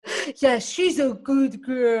yeah, she's a good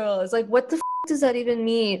girl. It's like, what the does that even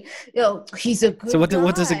mean? He's a good guy. So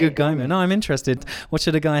what does a good guy mean? No, I'm interested. What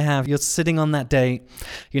should a guy have? You're sitting on that date.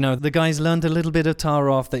 The guy's learned a little bit of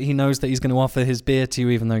Tarof that he knows that he's going to offer his beer to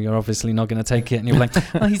you, even though you're obviously not going to take it. And you're like,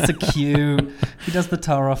 oh, he's so cute. He does the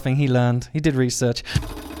Tarof thing. He learned. He did research.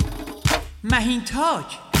 مهین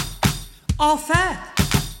آفت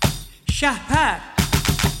شهپر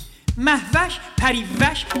مهوش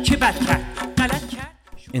پریوش چه بد کرد غلط کرد.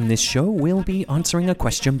 In this show, we'll be answering a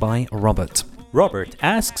question by Robert. Robert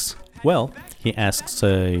asks, he asks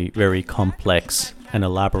a very complex and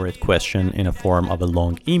elaborate question in a form of a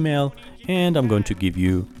long email, and I'm going to give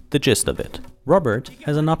you the gist of it. Robert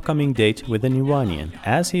has an upcoming date with an Iranian.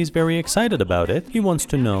 As he's very excited about it, he wants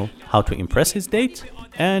to know how to impress his date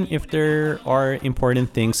and if there are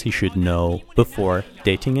important things he should know before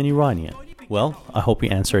dating an Iranian. Well, I hope we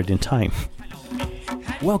answered in time.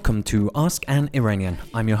 Welcome to Ask an Iranian.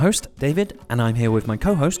 I'm your host, David, and I'm here with my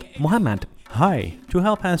co-host, Mohammad. Hi. To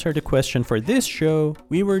help answer the question for this show,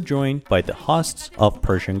 we were joined by the hosts of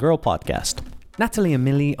Persian Girl podcast. Natalie and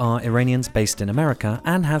Millie are Iranians based in America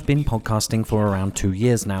and have been podcasting for around 2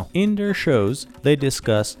 years now. In their shows, they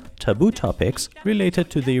discuss taboo topics related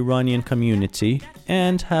to the Iranian community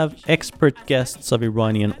and have expert guests of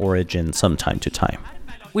Iranian origin from time to time.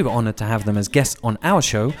 We were honored to have them as guests on our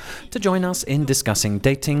show to join us in discussing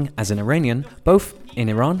dating as an Iranian, both in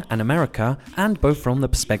Iran and America, and both from the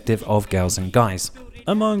perspective of girls and guys.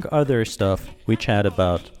 Among other stuff, we chat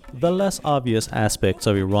about the less obvious aspects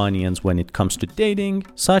of Iranians when it comes to dating,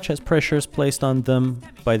 such as pressures placed on them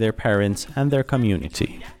by their parents and their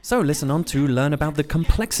community. So listen on to learn about the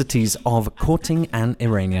complexities of courting an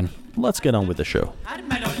Iranian. Let's get on with the show.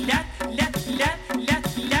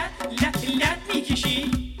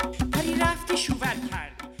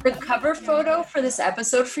 The cover photo for this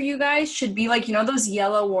episode for you guys should be like, those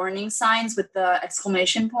yellow warning signs with the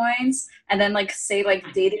exclamation points, and then say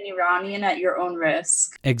date an Iranian at your own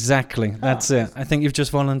risk. Exactly. That's it. I think you've just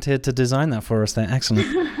volunteered to design that for us there. Excellent.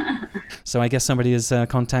 So I guess somebody has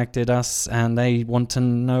contacted us and they want to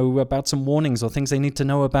know about some warnings or things they need to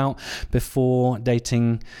know about before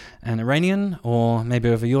dating an Iranian, or maybe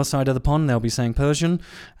over your side of the pond, they'll be saying Persian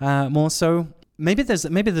more so. Maybe there's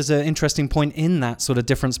an interesting point in that sort of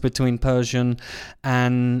difference between Persian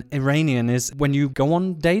and Iranian is when you go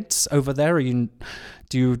on dates over there,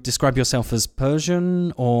 do you describe yourself as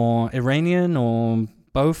Persian or Iranian or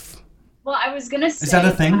both? Well, I was gonna say, is that a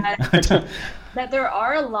thing? that there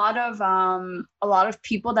are a lot of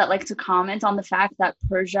people that like to comment on the fact that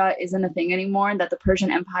Persia isn't a thing anymore and that the Persian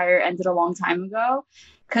Empire ended a long time ago.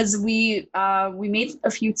 Because we made a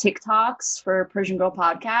few TikToks for Persian Girl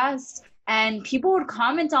podcast. And people would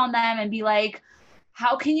comment on them and be like,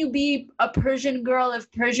 how can you be a Persian girl if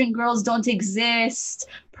Persian girls don't exist?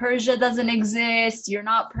 Persia doesn't exist. You're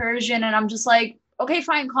not Persian. And I'm just like, okay,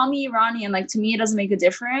 fine, call me Iranian. To me, it doesn't make a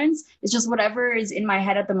difference. It's just whatever is in my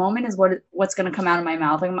head at the moment is what's going to come out of my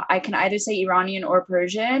mouth. I can either say Iranian or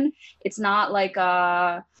Persian. It's not like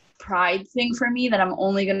a pride thing for me that I'm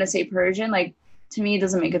only going to say Persian. To me, it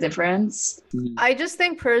doesn't make a difference. I just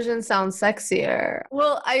think Persian sounds sexier.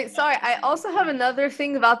 Well, I also have another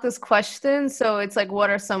thing about this question. So it's what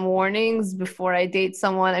are some warnings before I date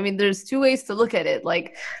someone? I mean, there's two ways to look at it.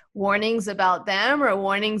 Warnings about them or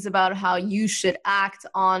warnings about how you should act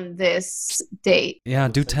on this date. Yeah,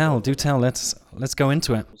 do tell. Let's go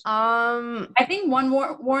into it. I think one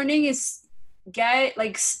more warning is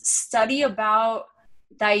study about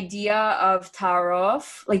the idea of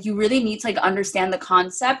Tarof. You really need to understand the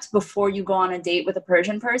concept before you go on a date with a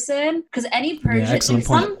Persian person, because any Persian,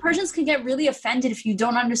 some Persians can get really offended if you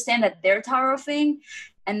don't understand that they're Tarofing,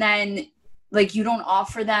 and then you don't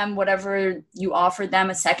offer them whatever you offered them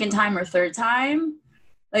a second time or third time.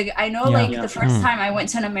 I know the first time I went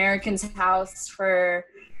to an American's house for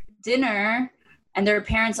dinner and their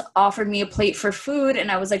parents offered me a plate for food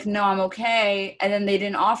and I was like, no, I'm okay, and then they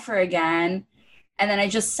didn't offer again. And then I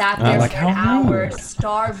just sat there for an hour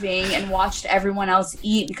starving and watched everyone else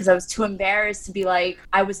eat because I was too embarrassed to be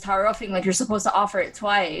I was Tarofing, you're supposed to offer it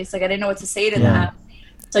twice. I didn't know what to say to them.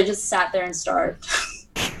 So I just sat there and starved.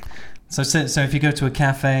 So if you go to a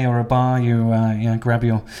cafe or a bar, you grab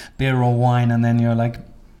your beer or wine and then you're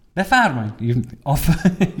بفرمایید. You offer.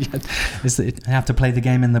 You have to play the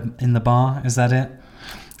game in the bar. Is that it?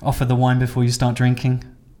 Offer the wine before you start drinking.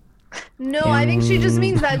 No, I think she just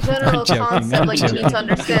means that general concept. You need to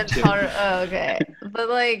understand okay. But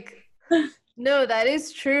no, that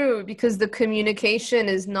is true because the communication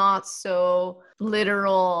is not so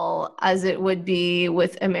literal as it would be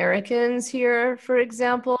with Americans here, for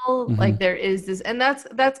example. Like there is this, and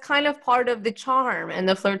that's kind of part of the charm and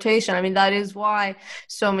the flirtation. I mean, that is why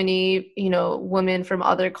so many, women from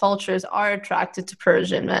other cultures are attracted to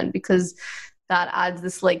Persian men, because that adds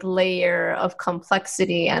this like layer of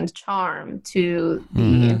complexity and charm to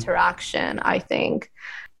the interaction, I think.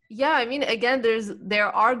 Yeah, I mean, again, there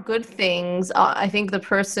are good things. I think the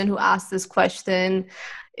person who asked this question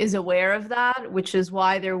is aware of that, which is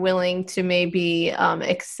why they're willing to maybe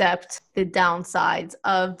accept the downsides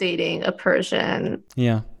of dating a Persian.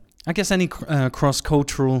 Yeah. I guess any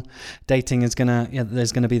cross-cultural dating there's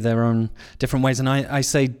gonna be their own different ways. And I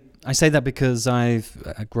say that because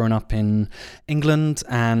I've grown up in England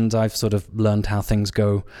and I've sort of learned how things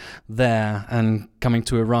go there, and coming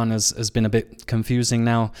to Iran has been a bit confusing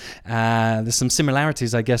now. There's some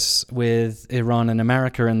similarities, I guess, with Iran and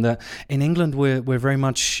America, in that in England we're very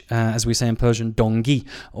much, as we say in Persian, dongi,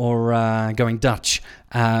 or going Dutch.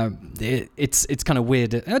 It's kind of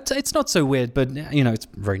weird. It's not so weird, but it's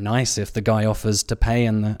very nice if the guy offers to pay,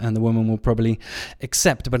 and the woman will probably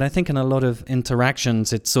accept. But I think in a lot of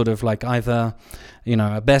interactions, it's sort of like either,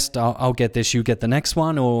 at best I'll get this, you get the next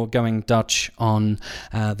one, or going Dutch on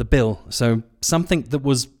the bill. So something that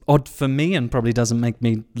was odd for me, and probably doesn't make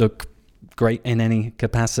me look great in any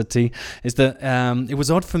capacity, is that it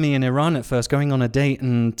was odd for me in Iran at first, going on a date,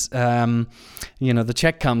 and the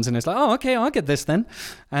check comes and it's like, oh, okay, I'll get this then,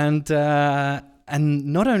 and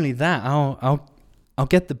not only that, I'll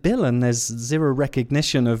get the bill, and there's zero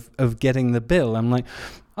recognition of getting the bill. I'm like,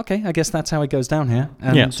 okay, I guess that's how it goes down here.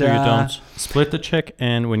 And, so you don't split the check,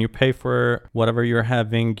 and when you pay for whatever you're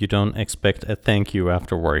having, you don't expect a thank you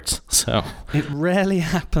afterwards. So it rarely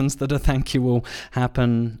happens that a thank you will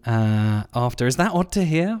happen after. Is that odd to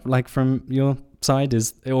hear, like from your side,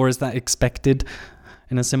 or is that expected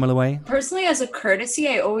in a similar way? Personally, as a courtesy,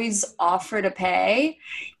 I always offer to pay.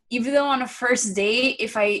 Even though on a first date,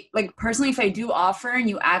 if I do offer and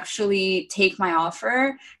you actually take my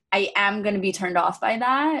offer, I am going to be turned off by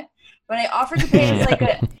that. When I offer to pay,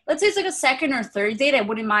 let's say it's like a second or third date, I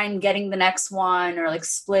wouldn't mind getting the next one or like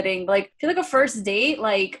splitting. But like, I feel like a first date,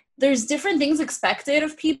 like there's different things expected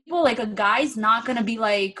of people. Like a guy's not going to be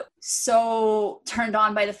like so turned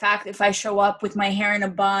on by the fact if I show up with my hair in a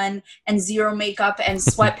bun and zero makeup and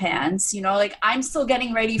sweatpants, like I'm still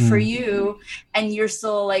getting ready for you and you're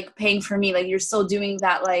still like paying for me. Like you're still doing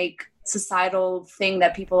that like societal thing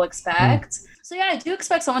that people expect. So yeah, I do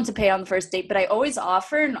expect someone to pay on the first date, but I always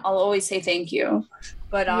offer and I'll always say thank you.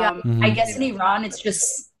 But I guess in Iran, it's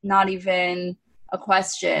just not even a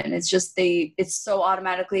question. It's just it's so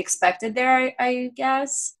automatically expected there, I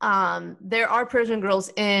guess. There are Persian girls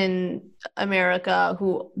in America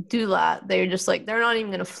who do that. They're just like, they're not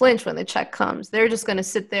even going to flinch when the check comes. They're just going to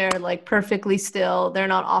sit there like perfectly still. They're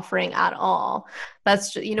not offering at all.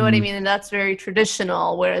 That's, what I mean? And that's very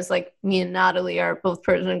traditional. Whereas like me and Natalie are both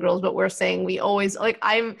Persian girls, but we're saying we always, like,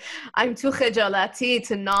 I'm too khijalati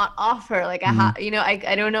to not offer. Like,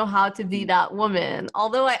 I don't know how to be that woman.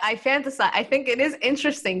 Although I fantasize, I think it is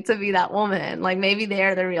interesting to be that woman. Like maybe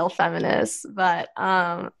they're the real feminists, but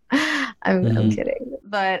I'm kidding.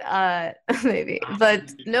 But maybe.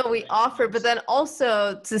 But no, we offer. But then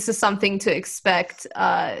also, this is something to expect.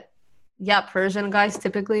 Persian guys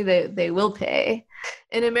typically they will pay.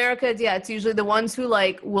 In America, it's usually the ones who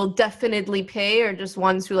like will definitely pay, or just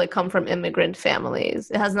ones who like come from immigrant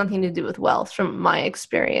families. It has nothing to do with wealth, from my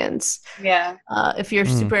experience. Yeah. If you're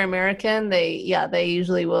super American, they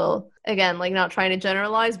usually will. Again, like not trying to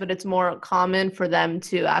generalize, but it's more common for them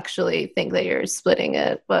to actually think that you're splitting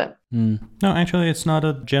it. But no, actually, it's not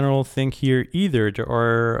a general thing here either. There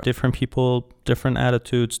are different people, different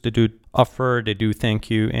attitudes. They do offer, they do thank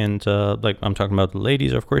you, and like I'm talking about the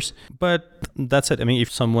ladies, of course. But that's it. I mean,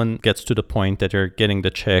 if someone gets to the point that they're getting the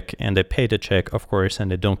check and they pay the check, of course, and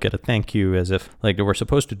they don't get a thank you as if like they were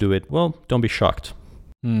supposed to do it, well, don't be shocked.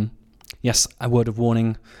 Yes, a word of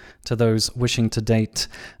warning to those wishing to date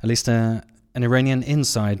at least an Iranian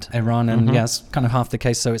inside Iran, and yes, kind of half the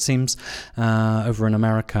case, so it seems, over in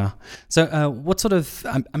America. So what sort of,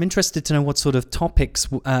 I'm interested to know what sort of topics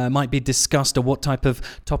might be discussed, or what type of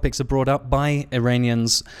topics are brought up by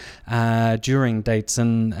Iranians during dates,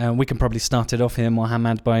 and we can probably start it off here,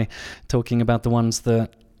 Mohammed, by talking about the ones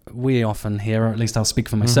that we often hear, or at least I'll speak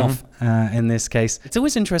for myself in this case. It's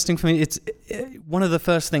always interesting for me. It's one of the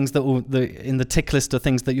first things that in the tick list of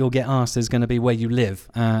things that you'll get asked is going to be where you live,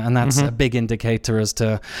 and that's a big indicator as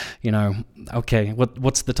to, okay,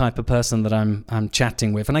 what's the type of person that I'm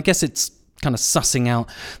chatting with, and I guess it's kind of sussing out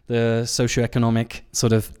the socioeconomic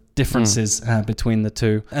sort of differences between the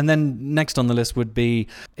two. And then next on the list would be,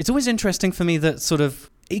 it's always interesting for me that sort of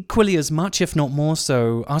equally as much, if not more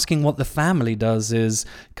so, asking what the family does is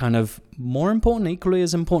kind of more important, equally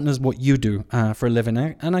as important as what you do for a living.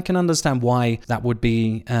 And I can understand why that would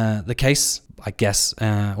be the case, I guess,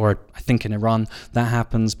 or I think in Iran that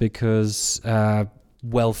happens because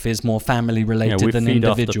wealth is more family related than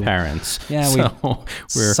individual. Off the parents. Yeah, so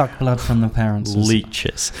we suck blood from the parents.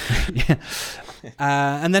 Leeches. Yeah.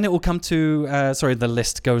 And then it will come to, the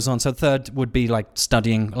list goes on. So third would be like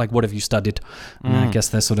studying, like what have you studied? And I guess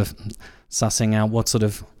they're sort of sussing out what sort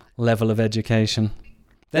of level of education.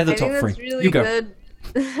 They're the top three. Really you go. Good.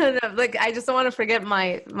 Like, I just don't want to forget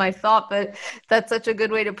my thought, but that's such a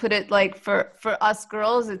good way to put it. Like for us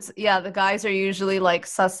girls, it's, the guys are usually like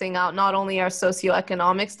sussing out not only our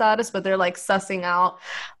socioeconomic status, but they're like sussing out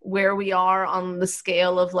where we are on the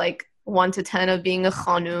scale of like 1 to 10 of being a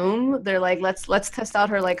khanum. They're like, let's test out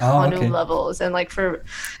her like khanum levels. And like for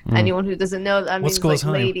anyone who doesn't know, that means like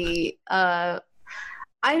lady. I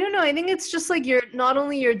don't know. I think it's just like not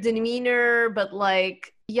only your demeanor, but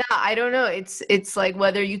like, I don't know. It's like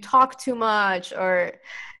whether you talk too much or,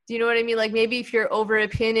 do you know what I mean? Like maybe if you're over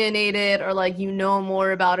opinionated or like you know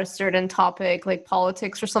more about a certain topic, like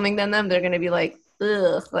politics or something than them, they're gonna be like,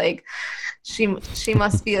 ugh, like she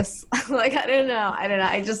must be a like I don't know.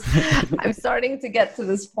 I'm starting to get to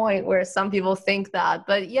this point where some people think that,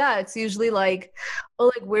 but it's usually like, oh,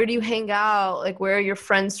 like where do you hang out? Like where are your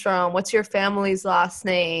friends from? What's your family's last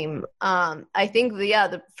name? I think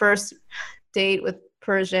the first date with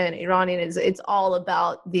Persian, Iranian it's all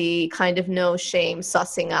about the kind of no shame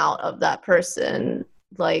sussing out of that person.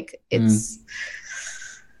 Like it's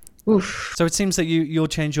Oof. So it seems that you'll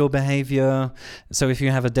change your behavior. So if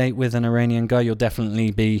you have a date with an Iranian guy, you'll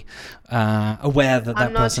definitely be aware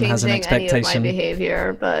that person has an expectation. I'm not changing any of my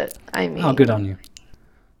behavior, but I mean... Oh, good on you.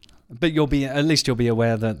 But at least you'll be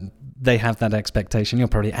aware that they have that expectation. You'll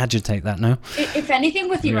probably agitate that, no? If anything,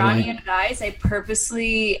 with Iranian guys, I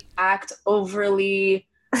purposely act overly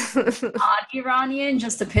odd Iranian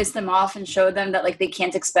just to piss them off and show them that like they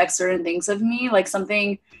can't expect certain things of me. Like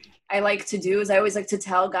something I like to do is I always like to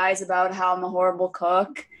tell guys about how I'm a horrible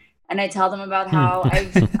cook. And I tell them about how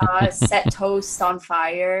I've set toast on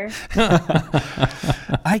fire.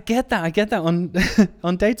 I get that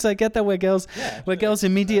on dates. I get that where girls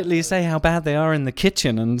immediately say how bad they are in the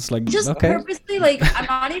kitchen, and it's like just purposely like I'm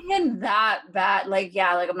not even that bad. Like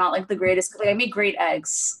I'm not like the greatest. Like I make great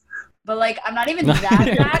eggs, but like I'm not even that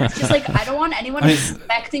bad. It's just like I don't want anyone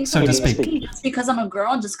expecting something just because I'm a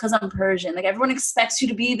girl and just because I'm Persian. Like everyone expects you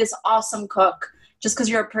to be this awesome cook just because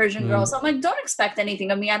you're a Persian girl. So I'm like, don't expect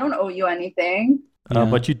anything of me. I don't owe you anything.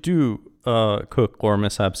 But you do cook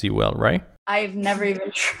ghormeh sabzi well, right? I've never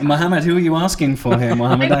even tried. Mohammed, who are you asking for here,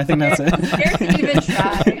 Mohammed? I think that's it. I'm scared to even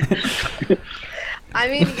try. I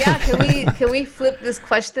mean, can we flip this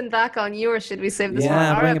question back on you, or should we save this for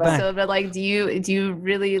our episode? But like, do you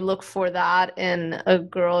really look for that in a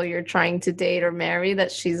girl you're trying to date or marry,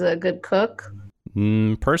 that she's a good cook?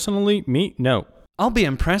 Personally, me, no. I'll be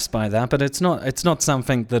impressed by that, but it's not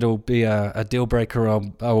something that'll be a deal breaker or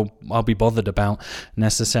I'll be bothered about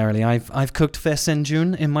necessarily. I've cooked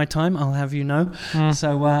fesenjun in my time, I'll have you know,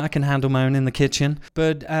 so I can handle my own in the kitchen.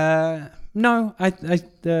 But no,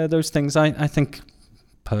 those things I think,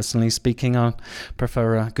 personally speaking, I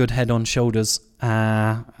prefer a good head on shoulders,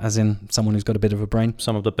 as in someone who's got a bit of a brain.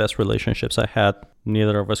 Some of the best relationships I had,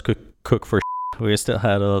 neither of us could cook for we still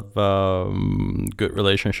had a good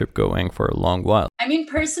relationship going for a long while. I mean,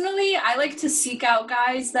 personally, I like to seek out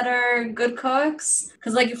guys that are good cooks.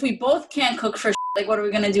 Because, like, if we both can't cook for like, what are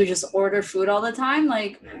we going to do? Just order food all the time?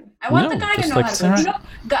 Like, I want the guy to know how to cook. You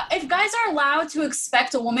know, if guys are allowed to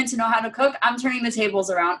expect a woman to know how to cook, I'm turning the tables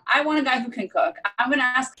around. I want a guy who can cook. I'm going to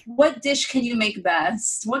ask, what dish can you make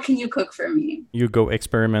best? What can you cook for me? You go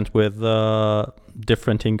experiment with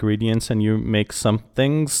different ingredients and you make some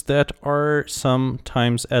things that are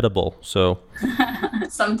sometimes edible. So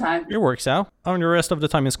sometimes it works out. And the rest of the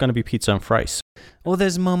time it's going to be pizza and fries. Or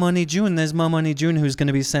there's Momoni June. There's Momoni June who's going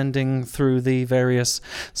to be sending through the various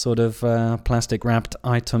sort of plastic wrapped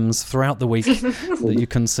items throughout the week that you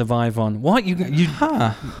can survive on. What you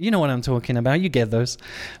know what I'm talking about? You get those.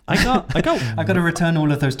 I got to return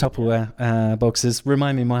all of those Tupperware boxes.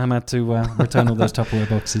 Remind me, Mohammed, to return all those Tupperware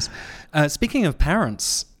boxes. Speaking of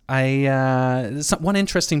parents, one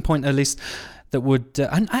interesting point at least that would...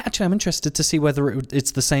 I'm interested to see whether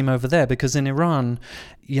it's the same over there, because in Iran,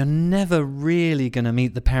 you're never really going to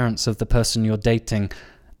meet the parents of the person you're dating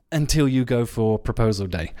until you go for proposal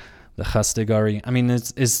day. the chastigari. I mean,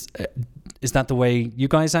 is that the way you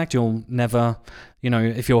guys act? You'll never,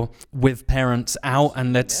 if you're with parents out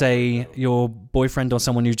and let's say your boyfriend or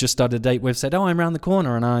someone you just started a date with said, "Oh, I'm around the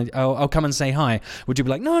corner and I'll come and say hi." Would you be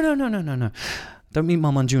like, no, don't meet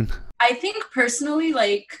Mom on June? I think personally,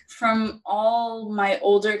 like from all my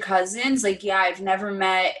older cousins, like, yeah, I've never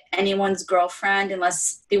met anyone's girlfriend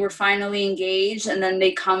unless they were finally engaged. And then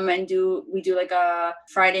they come and we do like a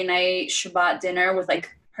Friday night Shabbat dinner with like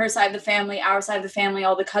her side of the family, our side of the family,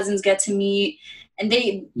 all the cousins get to meet. And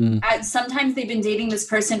sometimes they've been dating this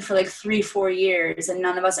person for like 3-4 years and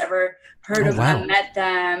none of us ever heard of them, met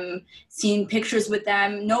them, seen pictures with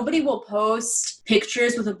them. Nobody will post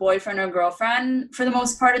pictures with a boyfriend or girlfriend for the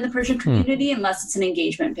most part in the Persian community unless it's an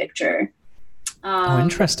engagement picture.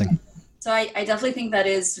 Interesting. So I definitely think that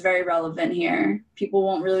is very relevant here. People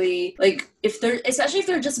won't really especially if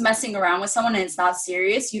they're just messing around with someone and it's not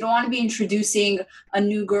serious, you don't want to be introducing a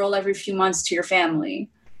new girl every few months to your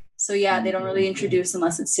family. So yeah, they don't really introduce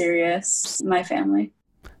unless it's serious in my family.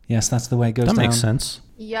 Yes, that's the way it goes down. That makes sense.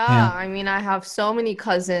 Yeah, I mean, I have so many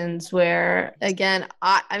cousins where, again,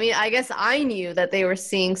 I guess I knew that they were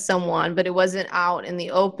seeing someone, but it wasn't out in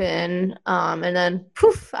the open. And then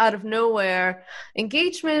poof, out of nowhere,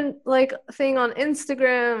 engagement like thing on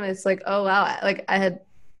Instagram. It's like, oh wow, like I had,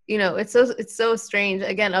 it's so strange.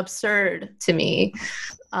 Again, absurd to me.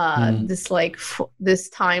 This this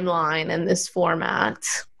timeline and this format.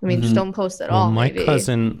 I mean, just don't post at all. My maybe.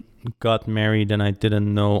 cousin got married and I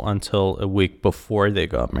didn't know until a week before they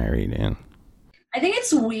got married. And I think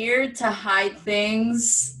it's weird to hide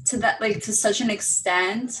things to that, like to such an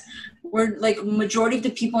extent where like majority of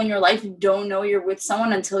the people in your life don't know you're with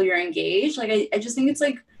someone until you're engaged. Like, I just think it's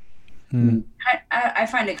like, I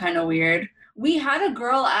find it kind of weird. We had a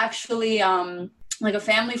girl actually, like a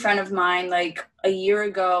family friend of mine, like a year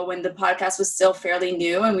ago when the podcast was still fairly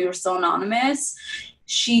new and we were still anonymous.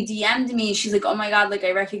 She DM'd me. She's like, "Oh my God, like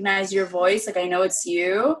I recognize your voice. Like I know it's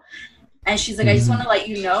you." And she's like, "I just want to let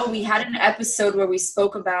you know, we had an episode where we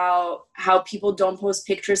spoke about how people don't post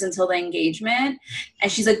pictures until the engagement."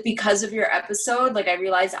 And she's like, "Because of your episode, like I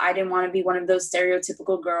realized I didn't want to be one of those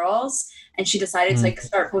stereotypical girls." And she decided to like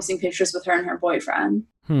start posting pictures with her and her boyfriend.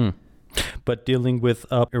 But dealing with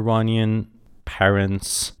Iranian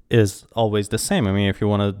parents is always the same. I mean, if you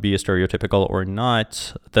want to be a stereotypical or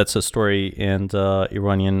not, that's a story, and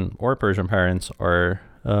Iranian or Persian parents are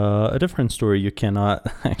a different story. You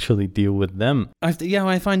cannot actually deal with them.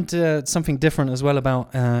 I find something different as well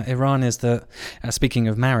about Iran is that, speaking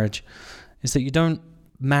of marriage, is that you don't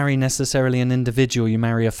marry necessarily an individual, you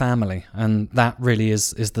marry a family, and that really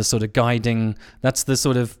is the sort of guiding,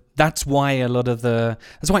 that's why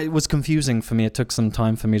it was confusing for me. It took some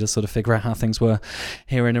time for me to sort of figure out how things were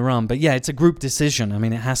here in Iran. But yeah, it's a group decision. I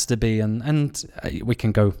mean, it has to be, and we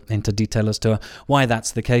can go into detail as to why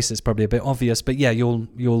that's the case. It's probably a bit obvious, but yeah,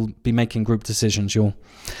 you'll be making group decisions.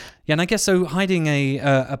 Yeah, and I guess so hiding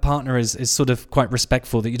a partner is sort of quite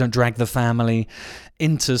respectful, that you don't drag the family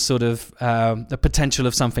into sort of the potential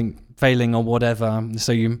of something failing or whatever.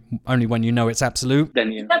 So you only when you know it's absolute.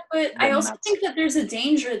 But I also think that there's a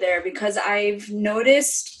danger there, because I've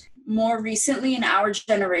noticed more recently in our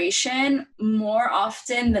generation, more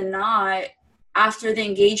often than not, after the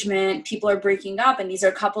engagement, people are breaking up, and these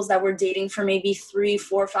are couples that were dating for maybe 3,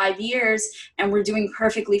 4, 5 years, and we're doing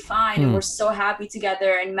perfectly fine, and we're so happy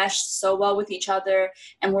together and meshed so well with each other,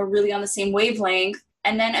 and we're really on the same wavelength.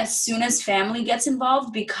 And then as soon as family gets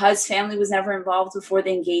involved, because family was never involved before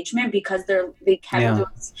the engagement, because they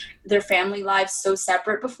kept their family lives so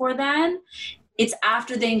separate before then, it's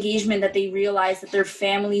after the engagement that they realize that their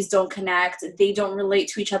families don't connect, they don't relate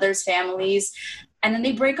to each other's families, and then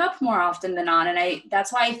they break up more often than not. And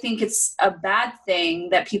that's why I think it's a bad thing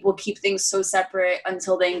that people keep things so separate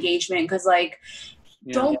until the engagement, because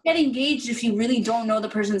don't get engaged if you really don't know the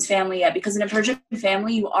person's family yet, because in a Persian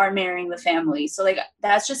family, you are marrying the family. So like,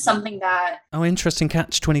 that's just something that... Oh, interesting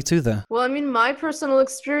catch-22 there. Well, I mean, my personal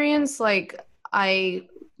experience, like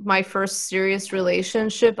my first serious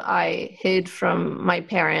relationship, I hid from my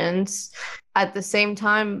parents. At the same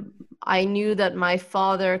time, I knew that my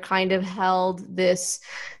father kind of held this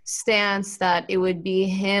stance that it would be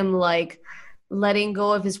him like letting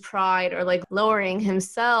go of his pride or like lowering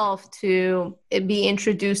himself to be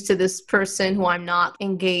introduced to this person who I'm not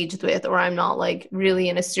engaged with, or I'm not like really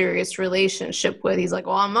in a serious relationship with. He's like,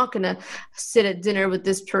 well, I'm not going to sit at dinner with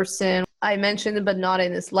this person. I mentioned it, but not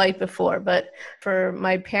in this light before. But for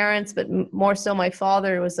my parents, but more so my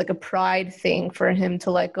father, it was like a pride thing for him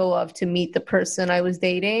to let go of, to meet the person I was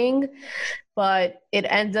dating. But it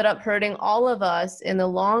ended up hurting all of us in the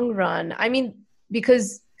long run. I mean,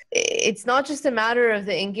 because it's not just a matter of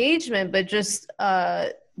the engagement, but just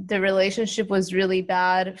the relationship was really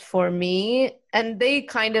bad for me. And they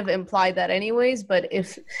kind of implied that anyways, but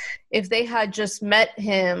if they had just met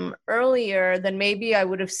him earlier, then maybe I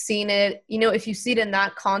would have seen it. You know, if you see it in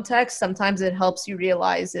that context, sometimes it helps you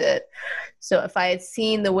realize it. So if I had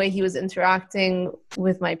seen the way he was interacting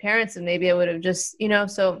with my parents, and maybe I would have just, you know,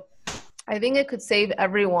 so I think it could save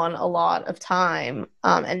everyone a lot of time.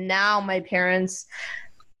 And now my parents,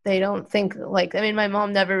 they don't think like, I mean, my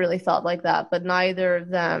mom never really felt like that, but neither of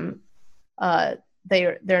them,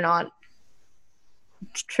 they're not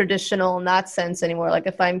traditional in that sense anymore. Like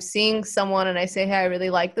if I'm seeing someone and I say, hey, I really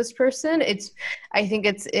like this person, I think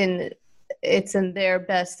it's in their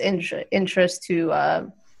best interest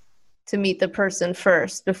to meet the person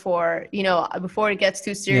first before it gets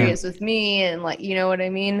too serious with me, and like, you know what I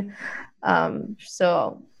mean?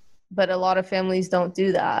 So, but a lot of families don't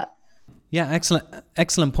do that. Yeah,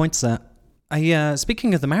 excellent points there.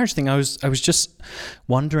 Speaking of the marriage thing, I was just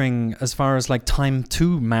wondering, as far as like time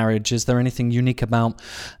to marriage, is there anything unique about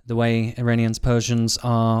the way Iranians, Persians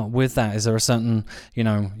are with that? Is there a certain,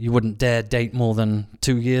 you wouldn't dare date more than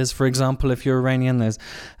 2 years, for example, if you're Iranian? There's,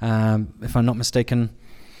 if I'm not mistaken,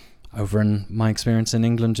 over in my experience in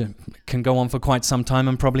England, it can go on for quite some time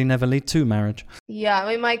and probably never lead to marriage. Yeah,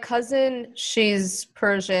 I mean, my cousin, she's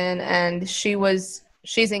Persian, and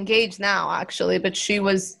she's engaged now, actually, but she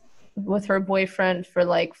was with her boyfriend for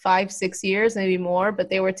like 5-6 years, maybe more, but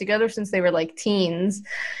they were together since they were like teens.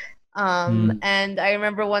 And I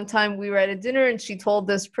remember one time we were at a dinner and she told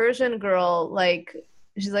this Persian girl, like,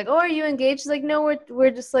 she's like, oh, are you engaged? She's like, no,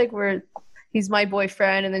 we're just like, he's my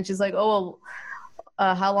boyfriend. And then she's like, oh, well,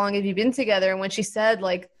 how long have you been together? And when she said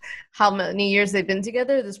like how many years they've been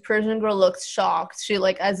together, this Persian girl looked shocked. She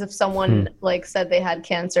like, as if someone like said they had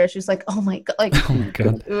cancer. She was like, oh my God. Like, oh my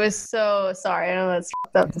God. It was so, sorry. I know that's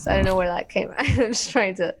up. I don't know where that came. I'm just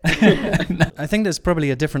trying to. I think there's probably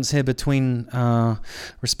a difference here between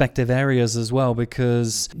respective areas as well,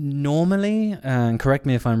 because normally, and correct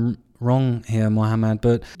me if I'm wrong here, Mohammed,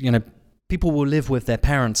 but people will live with their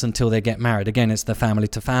parents until they get married. Again, it's the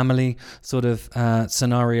family-to-family sort of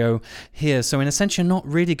scenario here. So in a sense, you're not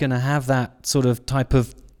really going to have that sort of type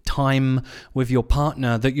of time with your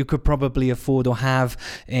partner that you could probably afford or have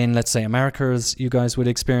in, let's say, America, as you guys would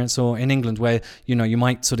experience, or in England, where, you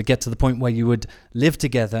might sort of get to the point where you would live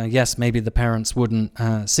together. Yes, maybe the parents wouldn't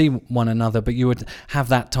see one another, but you would have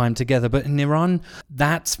that time together. But in Iran,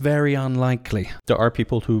 that's very unlikely. There are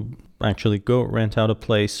people who actually go rent out a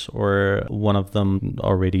place, or one of them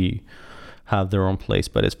already have their own place,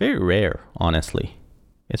 but it's very rare, honestly.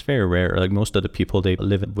 It's very rare. Like most of the people, they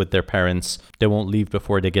live with their parents. They won't leave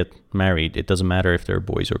before they get married. It doesn't matter if they're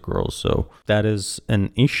boys or girls. So that is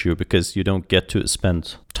an issue, because you don't get to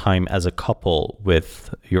spend time as a couple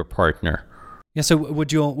with your partner. Yeah, so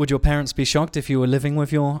would your parents be shocked if you were living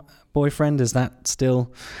with your boyfriend? Is that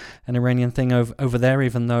still an Iranian thing over there,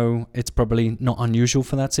 even though it's probably not unusual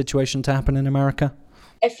for that situation to happen in America?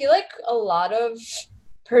 I feel like a lot of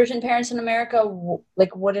Persian parents in America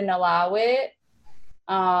wouldn't allow it,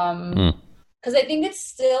 because I think it's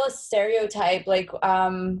still a stereotype. Like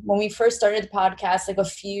when we first started the podcast, like a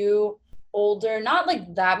few older, not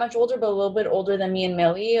like that much older, but a little bit older than me and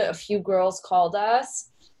Millie, a few girls called us.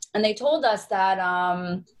 And they told us that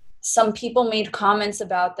some people made comments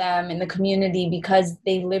about them in the community because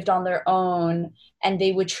they lived on their own and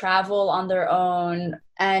they would travel on their own.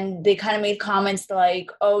 And they kind of made comments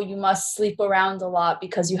like, oh, you must sleep around a lot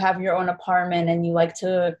because you have your own apartment and you like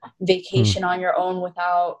to vacation on your own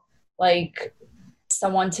without like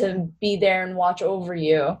someone to be there and watch over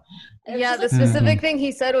you. Yeah, the specific thing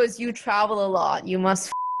he said was, you travel a lot. You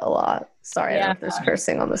must a lot. Sorry, I don't know if there's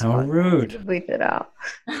cursing on this one. How rude. Bleep it out.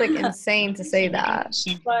 It's like insane to say that.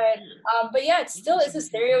 But yeah, it still is a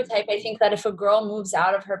stereotype. I think that if a girl moves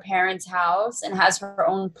out of her parents' house and has her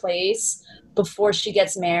own place before she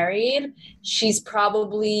gets married, she's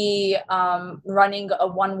probably running a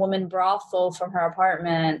one-woman brothel from her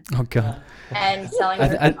apartment. Oh God. And selling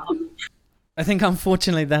her I think,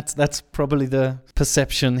 unfortunately, that's probably the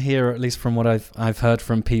perception here, at least from what I've heard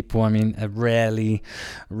from people. I mean, rarely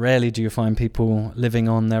do you find people living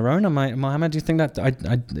on their own. Mohammed, do you think that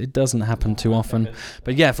it doesn't happen too often?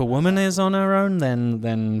 But yeah, if a woman is on her own,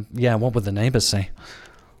 then yeah, what would the neighbors say?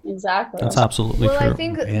 Exactly. That's absolutely true. Well, I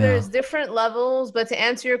think there's different levels, but to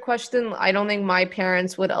answer your question, I don't think my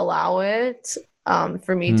parents would allow it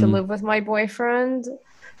for me to live with my boyfriend.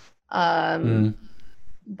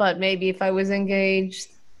 But maybe if I was engaged,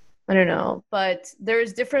 I don't know. But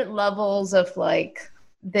there's different levels of like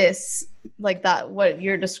this, like that, what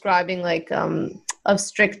you're describing, like of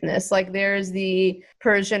strictness. Like there's the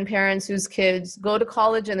Persian parents whose kids go to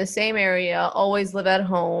college in the same area, always live at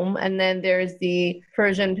home. And then there's the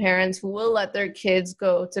Persian parents who will let their kids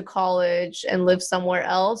go to college and live somewhere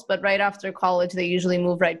else. But right after college, they usually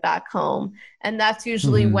move right back home. And that's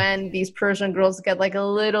usually when these Persian girls get like a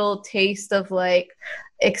little taste of like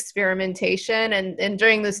experimentation. And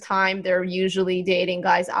during this time, they're usually dating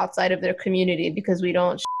guys outside of their community because we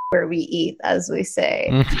don't where we eat, as we say.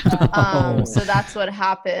 So that's what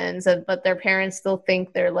happens. But their parents still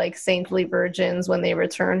think they're like saintly virgins when they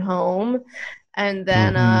return home. And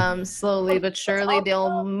then slowly but surely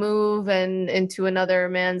they'll move into another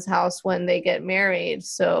man's house when they get married.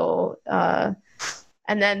 So,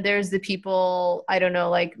 and then there's the people, I don't know,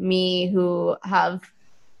 like me, who have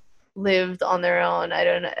lived on their own, I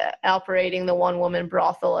don't know, operating the one-woman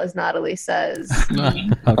brothel, as Natalie says.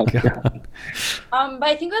 Oh, God. But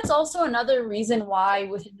I think that's also another reason why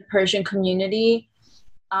within the Persian community,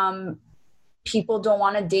 people don't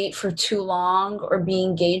want to date for too long or be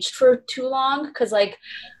engaged for too long. Because, like,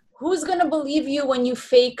 who's going to believe you when you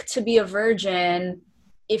fake to be a virgin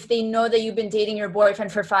if they know that you've been dating your boyfriend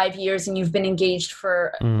for 5 years and you've been engaged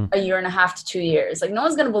for a year and a half to 2 years? Like, no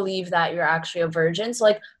one's going to believe that you're actually a virgin. So,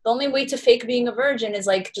 like, the only way to fake being a virgin is,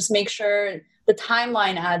 like, just make sure the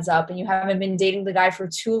timeline adds up and you haven't been dating the guy for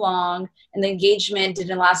too long and the engagement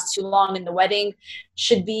didn't last too long, and the wedding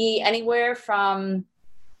should be anywhere from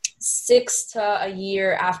 6 to a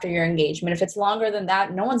year after your engagement. If it's longer than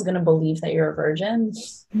that, no one's going to believe that you're a virgin.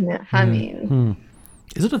 Yeah, I mean...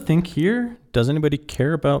 Is it a thing here? Does anybody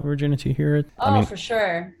care about virginity here? For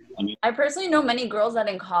sure. I personally know many girls that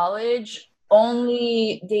in college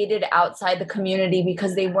only dated outside the community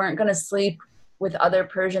because they weren't going to sleep with other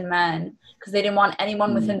Persian men because they didn't want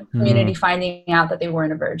anyone within the community finding out that they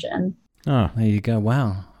weren't a virgin. Oh, there you go.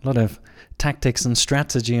 Wow. A lot of tactics and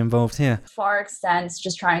strategy involved here. Far extents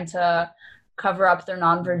just trying to cover up their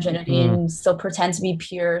non-virginity and still pretend to be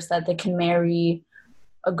pure so that they can marry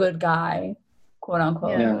a good guy, quote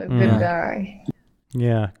unquote. Yeah, a good guy.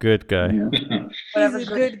 Yeah, good guy. Whatever, he's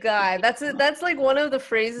a good guy. That's like one of the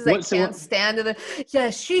phrases I can't stand. Yeah,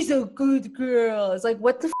 she's a good girl. It's like,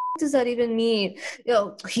 what the does that even mean?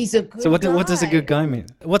 He's a good guy. So what does a good guy mean?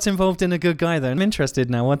 What's involved in a good guy, though? I'm interested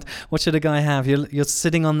now. What should a guy have? You're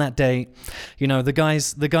sitting on that date. You know, the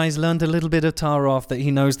guy's learned a little bit of Tarof that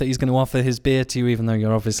he knows that he's going to offer his beer to you, even though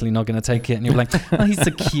you're obviously not going to take it. And you're like, oh, he's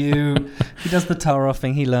so cute. He does the Tarof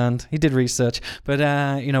thing. He learned. He did research. But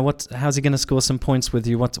how's he going to score some points with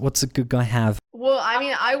you? What's a good guy have? Well, I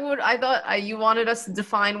mean, I thought you wanted us to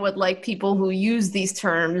define what, like, people who use these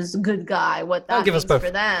terms, good guy, what that means for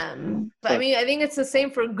them. But I mean, I think it's the same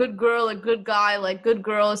for a good girl, a good guy. Like, good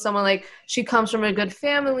girl is someone, like, she comes from a good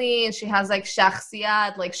family and she has, like,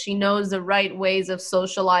 shakhsiyat, like, she knows the right ways of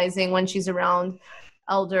socializing when she's around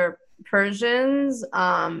elder Persians.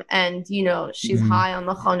 And, you know, she's high on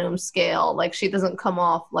the Khanum scale. Like, she doesn't come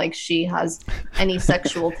off like she has any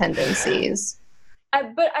sexual tendencies.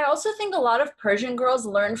 But I also think a lot of Persian girls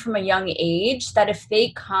learn from a young age that if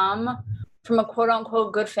they come from a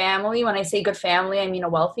quote-unquote good family, when I say good family, I mean a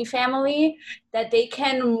wealthy family, that they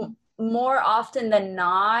can more often than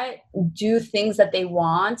not do things that they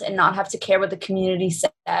want and not have to care what the community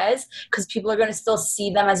says, because people are going to still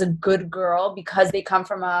see them as a good girl because they come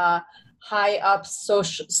from a high-up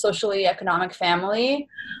socially economic family,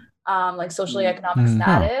 like socially economic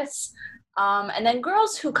status. And then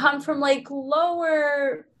girls who come from like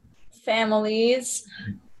lower families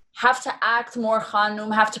have to act more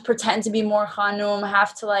Khanum, have to pretend to be more Khanum,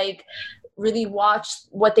 have to like really watch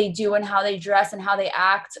what they do and how they dress and how they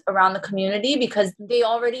act around the community because they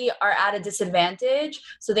already are at a disadvantage.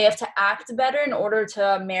 So they have to act better in order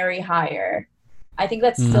to marry higher. I think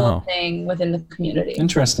that's still a thing within the community.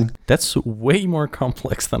 Interesting. That's way more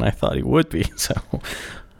complex than I thought it would be. So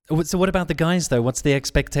what about the guys, though? What's the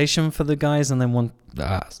expectation for the guys? And then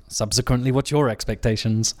subsequently, what's your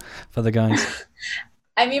expectations for the guys?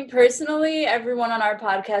 I mean, personally, everyone on our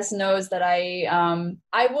podcast knows that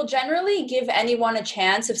I will generally give anyone a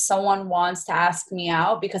chance if someone wants to ask me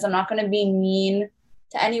out because I'm not going to be mean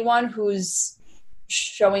to anyone who's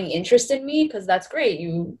showing interest in me because that's great.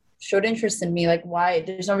 You showed interest in me. Like, why?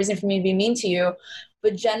 There's no reason for me to be mean to you.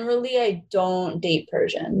 But generally, I don't date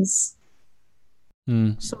Persians.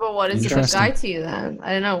 So, but what is a good guy to you then?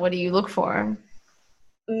 I don't know. What do you look for?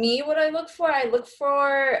 Me, what I look for? I look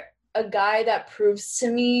for a guy that proves to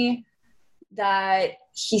me that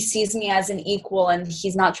he sees me as an equal and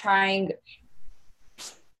he's not trying.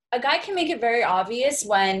 A guy can make it very obvious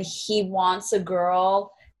when he wants a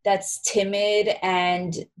girl that's timid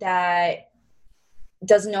and that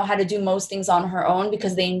doesn't know how to do most things on her own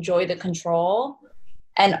because they enjoy the control.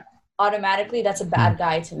 and automatically that's a bad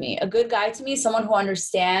guy to me. A good guy to me is someone who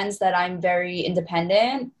understands that I'm very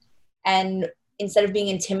independent, and instead of being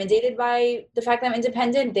intimidated by the fact that I'm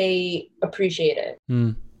independent, they appreciate it.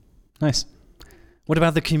 Nice. What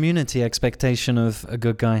about the community expectation of a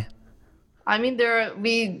good guy? I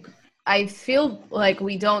mean, I feel like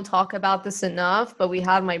we don't talk about this enough, but we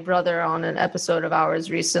had my brother on an episode of ours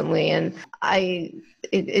recently, and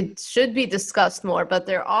it should be discussed more, but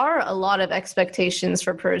there are a lot of expectations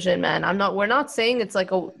for Persian men. We're not saying it's like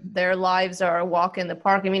their lives are a walk in the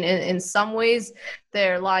park. I mean, in some ways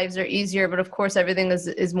their lives are easier, but of course everything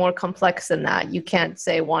is more complex than that. You can't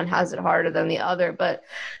say one has it harder than the other, but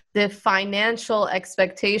the financial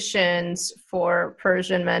expectations for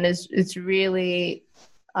Persian men is really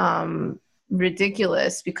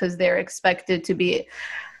ridiculous, because they're expected to be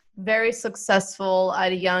very successful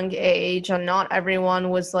at a young age, and not everyone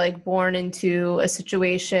was like born into a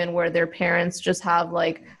situation where their parents just have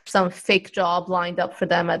like some fake job lined up for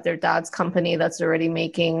them at their dad's company that's already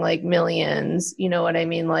making like millions. You know what I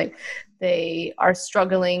mean? Like, they are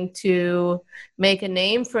struggling to make a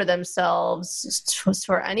name for themselves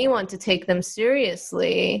for anyone to take them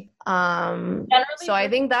seriously. So I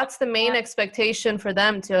think that's the main expectation for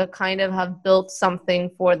them, to kind of have built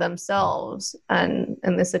something for themselves. And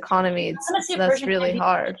in this economy, that's really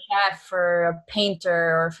hard. Chef or a painter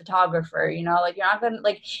or a photographer, you know, like you're not going to,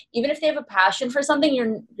 like, even if they have a passion for something,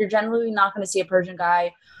 you're generally not going to see a Persian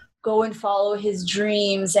guy go and follow his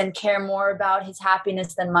dreams and care more about his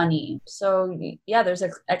happiness than money. So yeah, there's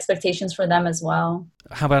expectations for them as well.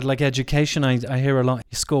 How about like education? I hear a lot.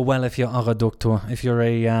 You score well if you're a doctor. If you're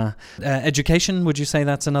a education, would you say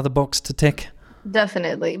that's another box to tick?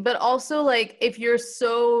 Definitely. But also, like, if you're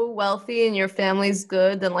so wealthy and your family's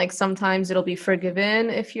good, then like sometimes it'll be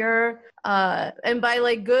forgiven if you're and by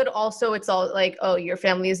like good also, it's all like, oh, your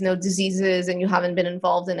family has no diseases and you haven't been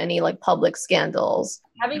involved in any like public scandals.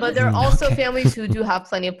 But there are also families who do have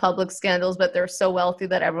plenty of public scandals, but they're so wealthy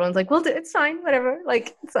that everyone's like, well, it's fine, whatever,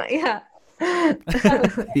 like, it's fine. Yeah.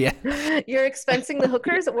 Yeah. You're expensing the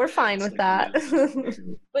hookers, we're fine with that.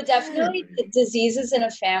 But definitely diseases in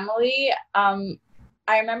a family.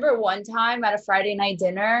 I remember one time at a Friday night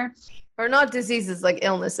dinner, or not diseases, like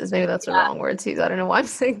illnesses, maybe that's the wrong word to use. I don't know why I'm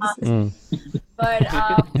saying this. But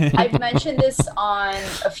I've mentioned this on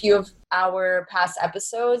a few of our past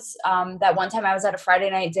episodes, that one time I was at a Friday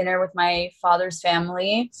night dinner with my father's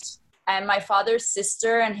family, and my father's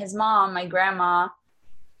sister and his mom, my grandma,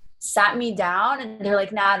 sat me down and they're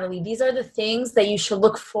like, Natalie, these are the things that you should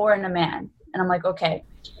look for in a man. And I'm like, okay.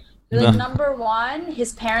 They're like, number one,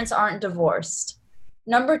 his parents aren't divorced.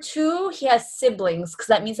 Number two, he has siblings, because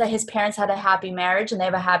that means that his parents had a happy marriage and they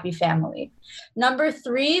have a happy family. Number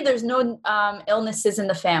three, there's no illnesses in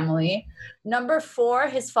the family. Number four,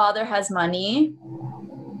 his father has money.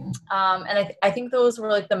 And I think those were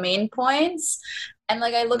like the main points. And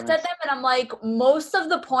like I looked at them and I'm like, most of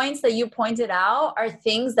the points that you pointed out are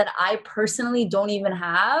things that I personally don't even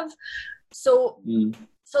have. So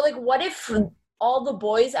like, what if all the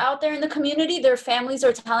boys out there in the community, their families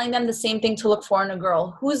are telling them the same thing to look for in a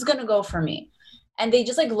girl? Who's going to go for me? And they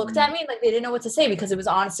just like looked at me like they didn't know what to say, because it was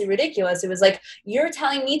honestly ridiculous. It was like, you're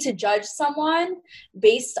telling me to judge someone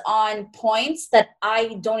based on points that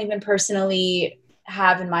I don't even personally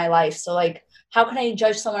have in my life. So like, how can I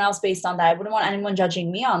judge someone else based on that? I wouldn't want anyone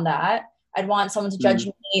judging me on that. I'd want someone to judge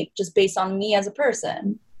me just based on me as a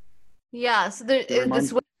person. Yeah, so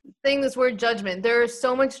this word judgment, there is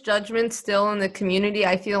so much judgment still in the community.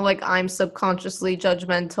 I feel like I'm subconsciously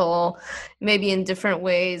judgmental, maybe in different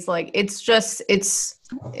ways. Like, it's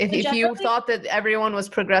if you thought that everyone was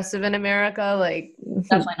progressive in America, like,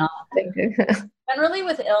 definitely not. Generally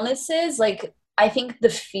with illnesses, like, I think the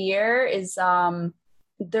fear is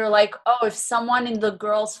they're like, oh, if someone in the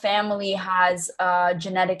girl's family has a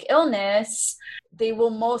genetic illness, they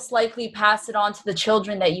will most likely pass it on to the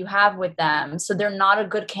children that you have with them. So they're not a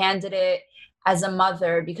good candidate as a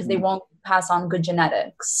mother because they won't pass on good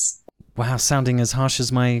genetics. Wow, sounding as harsh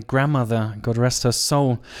as my grandmother, God rest her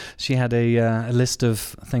soul. She had a list of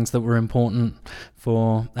things that were important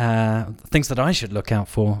for things that I should look out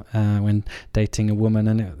for when dating a woman,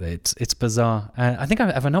 and it's bizarre. I think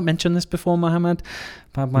have I not mentioned this before, Mohammed,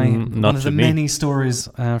 about one of the many stories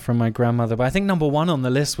from my grandmother. But I think number one on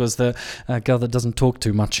the list was the girl that doesn't talk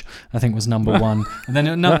too much. I think was number one, and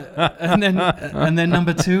then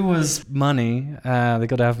number two was money. They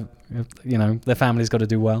got to have, their family's got to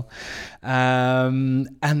do well. And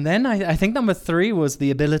then I think number three was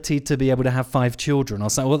the ability to be able to have 5 children,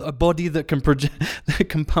 or so, a body that can that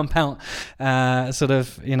can pump out sort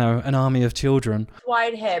of, an army of children.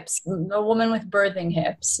 Wide hips, a woman with birthing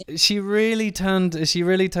hips. She really turned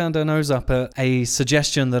her nose up at a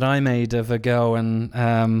suggestion that I made of a girl, and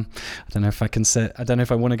I don't know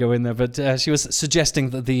if I want to go in there, but she was suggesting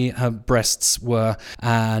that her breasts were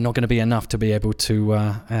not going to be enough to be able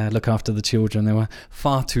to look after the children. They were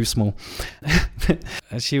far too small.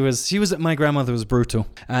 My grandmother was brutal.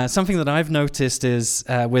 Something that I've noticed is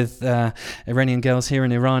with Iranian girls here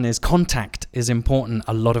in Iran is contact is important,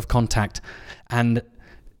 a lot of contact, and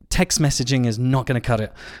text messaging is not going to cut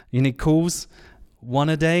it. You need calls, one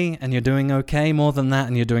a day, and you're doing okay. More than that,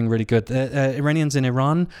 and you're doing really good. The Iranians in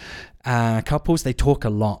Iran, couples, they talk a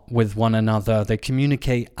lot with one another. They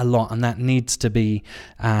communicate a lot, and that needs to be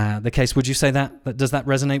the case. Would you say that? Does that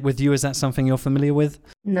resonate with you? Is that something you're familiar with?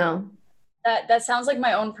 No. That sounds like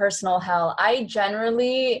my own personal hell. I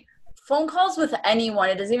generally, phone calls with anyone,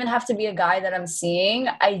 it doesn't even have to be a guy that I'm seeing,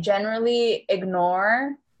 I generally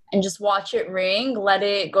ignore and just watch it ring, let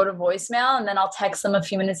it go to voicemail, and then I'll text them a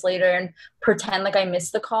few minutes later and pretend like I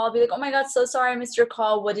missed the call. I'll be like, oh my God, so sorry I missed your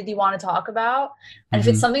call. What did you want to talk about? And if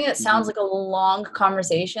it's something that sounds like a long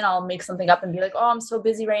conversation, I'll make something up and be like, oh, I'm so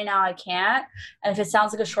busy right now, I can't. And if it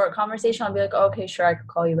sounds like a short conversation, I'll be like, oh, okay, sure, I could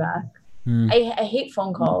call you back. I hate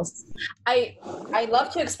phone calls. I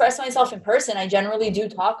love to express myself in person. I generally do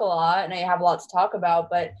talk a lot and I have a lot to talk about,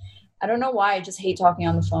 but I don't know why. I just hate talking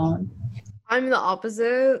on the phone. I'm the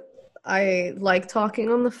opposite. I like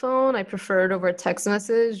talking on the phone. I prefer it over text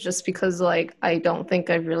message just because I don't think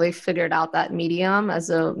I've really figured out that medium as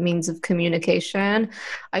a means of communication.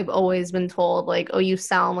 I've always been told oh, you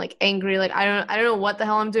sound angry. I don't know what the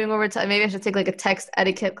hell I'm doing over text. Maybe I should take a text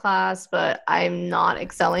etiquette class, but I'm not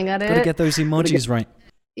excelling at it. Gotta get those emojis right.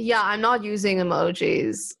 Yeah, I'm not using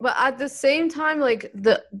emojis. But at the same time,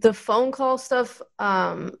 the phone call stuff,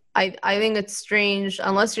 I think it's strange.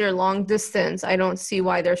 Unless you're long distance, I don't see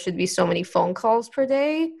why there should be so many phone calls per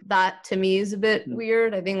day. That to me is a bit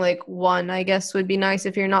weird. I think one, I guess, would be nice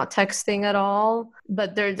if you're not texting at all.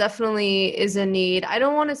 But there definitely is a need. I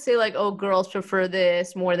don't want to say oh, girls prefer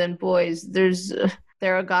this more than boys.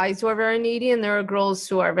 There are guys who are very needy and there are girls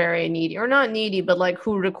who are very needy, or not needy, but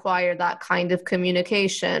who require that kind of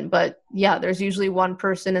communication. But yeah, there's usually one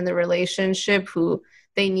person in the relationship who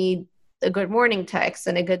they need a good morning text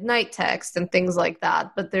and a good night text and things like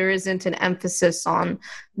that. But there isn't an emphasis on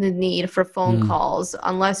the need for phone calls.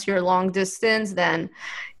 Unless you're long distance, then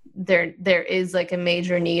there is a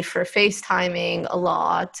major need for FaceTiming a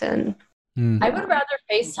lot. And I would rather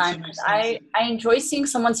FaceTime because I enjoy seeing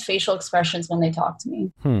someone's facial expressions when they talk to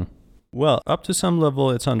me. Well, up to some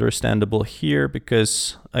level, it's understandable here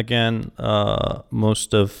because, again,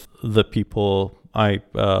 most of the people, I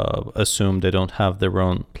assume they don't have their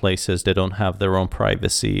own places. They don't have their own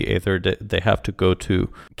privacy. Either they have to go to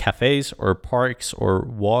cafes or parks or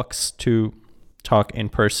walks to talk in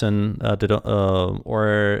person. They don't,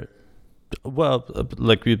 or... Well,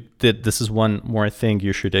 you did, this is one more thing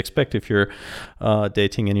you should expect if you're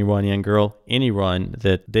dating an Iranian girl in Iran,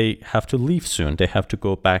 that they have to leave soon. They have to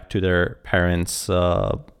go back to their parents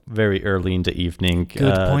very early in the evening.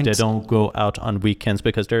 Good point. They don't go out on weekends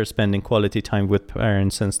because they're spending quality time with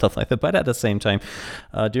parents and stuff like that. But at the same time,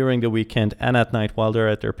 during the weekend and at night while they're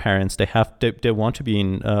at their parents, they want to be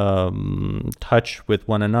in touch with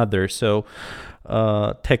one another. So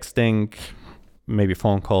texting, maybe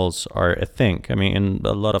phone calls are a thing. I mean, in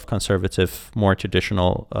a lot of conservative, more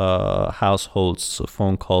traditional households,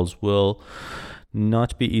 phone calls will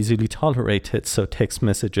not be easily tolerated. So text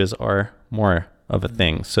messages are more of a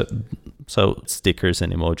thing. So stickers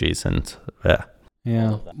and emojis and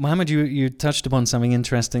Yeah. Mohammed, you touched upon something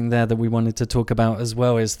interesting there that we wanted to talk about as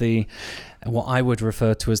well, is what I would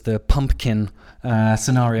refer to as the pumpkin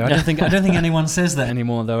scenario. I don't think anyone says that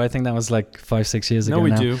anymore, though. I think that was 5-6 years ago. No,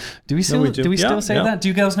 we now. do. Do we still? Do we still say that? Do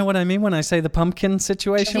you girls know what I mean when I say the pumpkin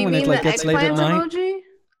situation, when it gets late at night? Emoji?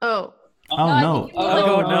 Oh. Oh no! Oh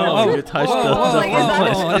God, no! Oh, you touched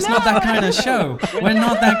the it's not that kind of show. We're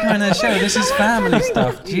not that kind of show. This is family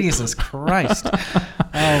stuff. Jesus Christ! Oh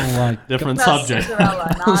my! Different subject.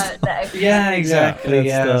 Cinderella, not the Yeah, exactly.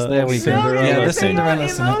 Yeah, there we go. Yeah, the Cinderella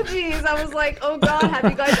emojis. I was like, oh God, have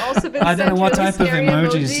you guys also been? I don't know what type of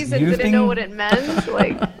emojis and you've didn't know what it meant.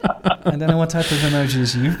 I don't know what type of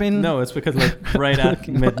emojis you've been. No, it's because like right at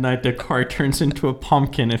midnight the car turns into a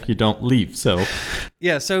pumpkin if you don't leave. So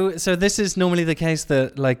yeah, so this is normally the case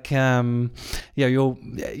that like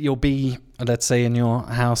you'll be, let's say, in your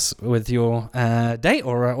house with your date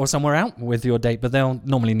or somewhere out with your date, but they'll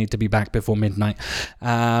normally need to be back before midnight.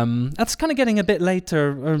 That's kind of getting a bit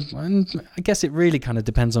later, and I guess it really kind of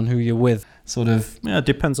depends on who you're with, sort of. yeah, it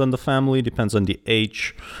depends on the family, depends on the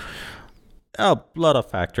age. A lot of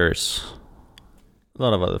factors. A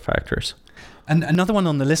lot of other factors. And another one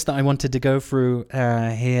on the list that I wanted to go through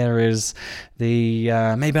here is the,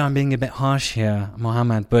 maybe I'm being a bit harsh here,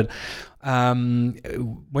 Mohammed, but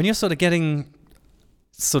when you're sort of getting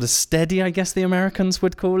sort of steady, I guess the Americans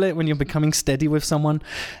would call it, when you're becoming steady with someone,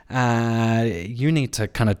 you need to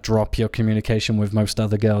kind of drop your communication with most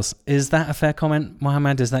other girls. Is that a fair comment,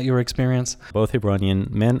 Mohammed? Is that your experience? Both Iranian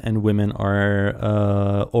men and women are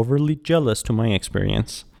overly jealous to my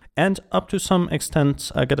experience. And up to some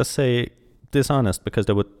extent, I gotta say, dishonest, because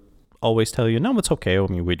they would always tell you, no, it's okay. I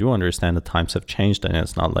mean, we do understand the times have changed and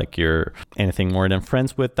it's not like you're anything more than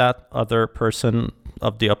friends with that other person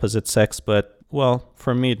of the opposite sex. But, well,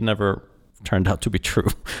 for me, it never turned out to be true.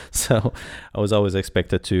 So I was always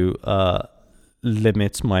expected to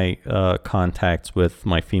limit my contacts with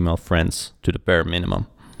my female friends to the bare minimum.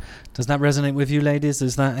 Does that resonate with you, ladies?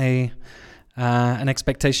 Is that an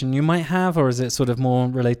expectation you might have, or is it sort of more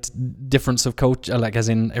related difference of culture, like as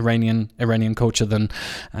in Iranian culture than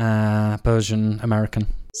Persian American?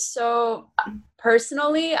 So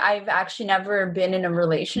personally, I've actually never been in a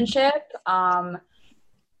relationship,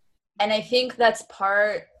 and I think that's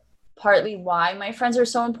partly why my friends are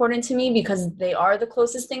so important to me, because they are the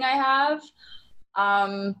closest thing I have.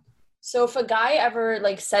 So if a guy ever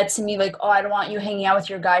like said to me like, oh, I don't want you hanging out with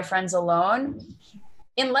your guy friends alone,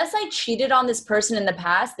 unless I cheated on this person in the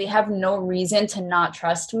past, they have no reason to not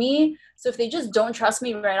trust me. So if they just don't trust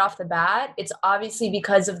me right off the bat, it's obviously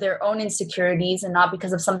because of their own insecurities and not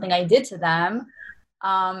because of something I did to them.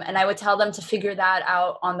 And I would tell them to figure that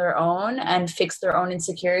out on their own and fix their own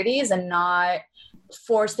insecurities and not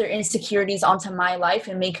force their insecurities onto my life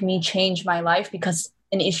and make me change my life because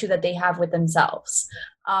an issue that they have with themselves.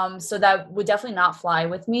 So that would definitely not fly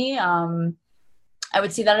with me. I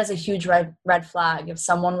would see that as a huge red flag if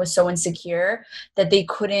someone was so insecure that they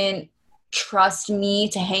couldn't trust me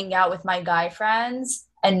to hang out with my guy friends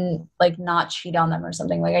and like not cheat on them or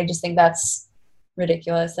something. Like, I just think that's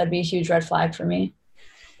ridiculous. That'd be a huge red flag for me.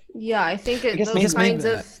 Yeah, I think those kinds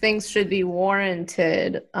of things should be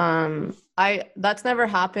warranted. That's never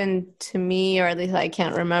happened to me, or at least I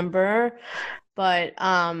can't remember. But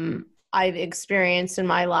I've experienced in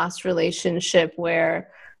my last relationship where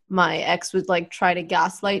my ex would like try to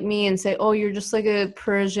gaslight me and say, oh, you're just like a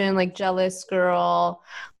Persian, like jealous girl.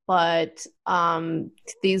 But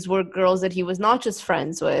these were girls that he was not just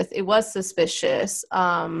friends with. It was suspicious.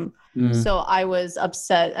 So I was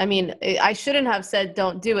upset. I mean, I shouldn't have said,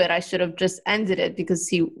 don't do it. I should have just ended it because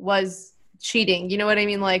he was cheating. You know what I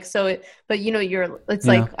mean? Like, so, but you know,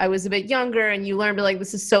 like I was a bit younger and you learn, but like,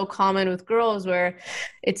 this is so common with girls where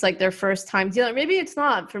it's like their first time dealing. Maybe it's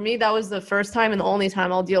not. For me, that was the first time and the only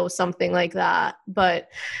time I'll deal with something like that. But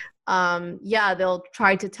they'll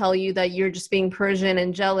try to tell you that you're just being Persian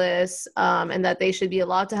and jealous, and that they should be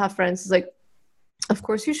allowed to have friends. It's like, of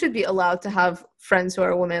course you should be allowed to have friends who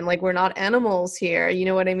are women. Like, we're not animals here. You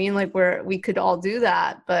know what I mean? Like, we could all do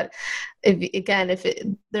that. But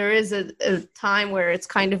there is a time where it's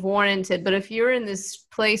kind of warranted. But if you're in this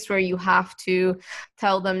place where you have to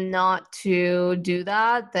tell them not to do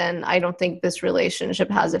that, then I don't think this relationship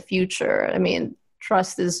has a future. I mean,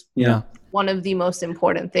 trust is one of the most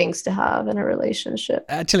important things to have in a relationship.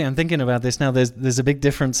 Actually, I'm thinking about this now. There's a big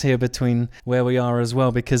difference here between where we are as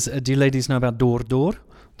well, because do you ladies know about door?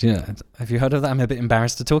 Have you heard of that? I'm a bit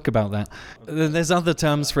embarrassed to talk about that. There's other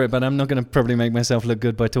terms for it, but I'm not going to probably make myself look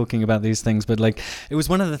good by talking about these things. But like, it was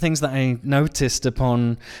one of the things that I noticed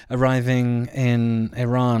upon arriving in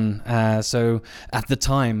Iran. So at the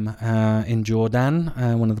time in Jordan,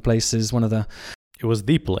 it was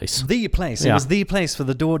the place. Yeah. It was the place for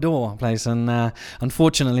the door place. And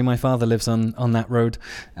unfortunately, my father lives on that road.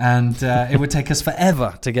 And it would take us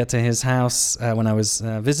forever to get to his house when I was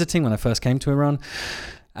visiting, when I first came to Iran.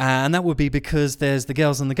 And that would be because there's the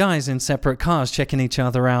girls and the guys in separate cars checking each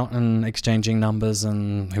other out and exchanging numbers,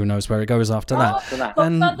 and who knows where it goes after that. We talked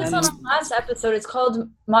about this on the last episode. It's called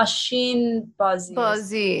Machine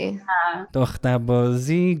Bazi. Dokhtar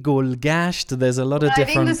Bazi, Golgasht. There's a lot of different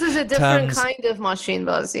I think this is a different terms. kind of Machine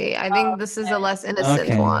Bazi. I think this is a less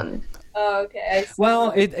innocent one. Oh, okay. I see.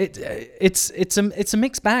 Well, it's a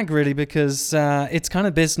mixed bag really, because it's kind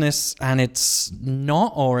of business and it's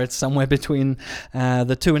not, or it's somewhere between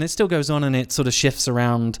the two, and it still goes on and it sort of shifts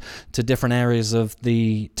around to different areas of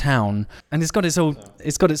the town, and it's got its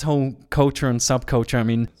whole culture and subculture. I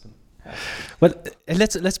mean, well,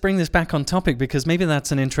 let's bring this back on topic, because maybe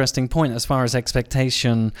that's an interesting point as far as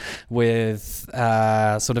expectation with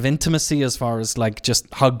sort of intimacy, as far as like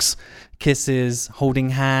just hugs, kisses, holding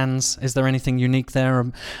hands. Is there anything unique there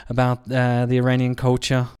about the Iranian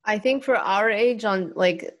culture? I think for our age, on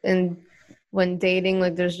like when dating,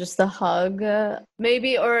 like there's just a hug,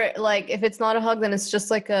 maybe, or like if it's not a hug, then it's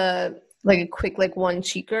just like a quick like one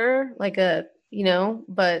cheeker, like a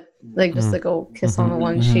but like just like a kiss on the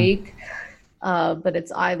one cheek. But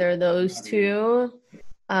it's either those two,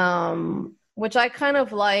 which I kind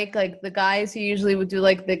of like the guys who usually would do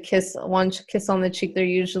like the one kiss on the cheek. They're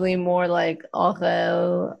usually more like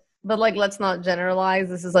ochel, but like let's not generalize.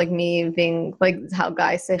 This is like me being like how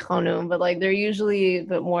guys say chonum, but like they're usually a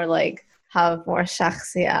bit more like have more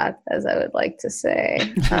shakhsiyat, as I would like to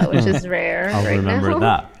say, which is rare. I'll right remember now.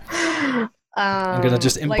 that. I'm gonna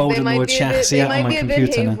just embolden the word shakhsiyat on my computer. They might be a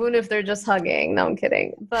bit hayvun if they're just hugging. No, I'm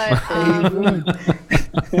kidding. But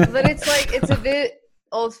but it's a bit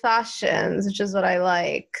old-fashioned, which is what I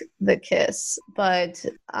like, the kiss. But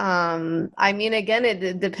I mean, again,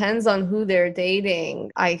 it depends on who they're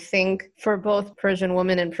dating. I think for both Persian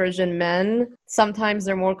women and Persian men, sometimes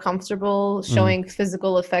they're more comfortable showing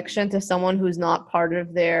physical affection to someone who's not part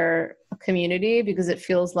of their community, because it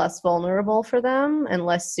feels less vulnerable for them and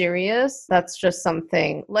less serious. That's just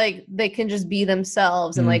something like they can just be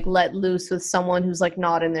themselves and like let loose with someone who's like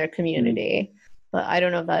not in their community. But I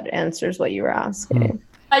don't know if that answers what you were asking.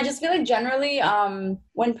 I just feel like generally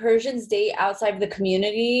when Persians date outside of the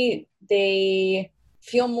community, they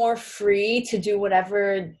feel more free to do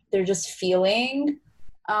whatever they're just feeling.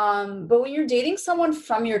 But when you're dating someone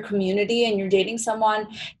from your community and you're dating someone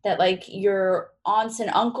that like your aunts and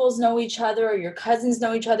uncles know each other, or your cousins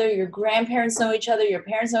know each other, your grandparents know each other, your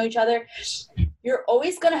parents know each other, you're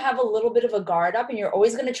always going to have a little bit of a guard up, and you're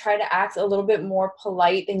always going to try to act a little bit more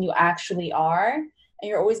polite than you actually are. And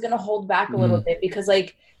you're always going to hold back a little bit, because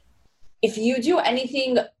like if you do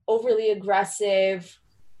anything overly aggressive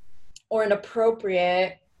or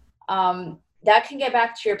inappropriate, that can get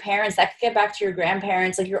back to your parents, that can get back to your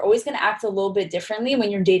grandparents. Like you're always going to act a little bit differently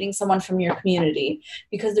when you're dating someone from your community,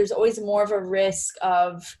 because there's always more of a risk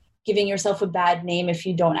of giving yourself a bad name if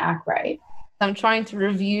you don't act right. I'm trying to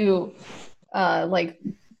review like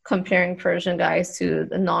comparing Persian guys to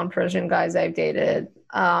the non-Persian guys I've dated,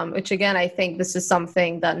 which again, I think this is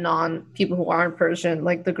something that people who aren't Persian,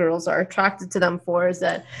 like the girls are attracted to them for, is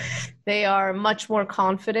that they are much more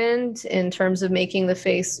confident in terms of making the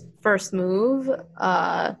first move,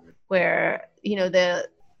 where,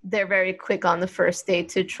 they're very quick on the first date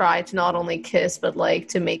to try to not only kiss, but like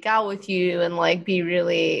to make out with you and like be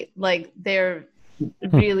really, like they're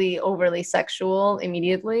really overly sexual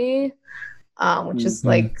immediately, which is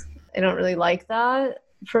like, I don't really like that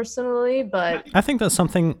personally, but I think that's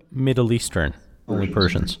something Middle Eastern, only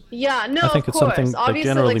Persians. Yeah, no, I think of it's course. something Obviously,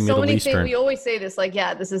 generally like so Middle many Eastern. things, we always say this, like,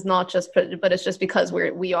 yeah, this is not just, but it's just because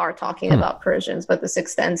we are talking about Persians, but this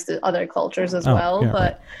extends to other cultures as well. Yeah,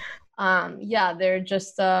 but yeah, they're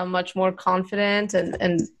just much more confident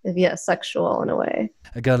and yeah, sexual in a way.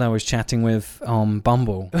 A girl I was chatting with on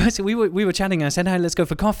Bumble, we were chatting and I said, hey, let's go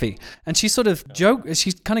for coffee. And she sort of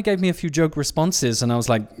she kind of gave me a few joke responses, and I was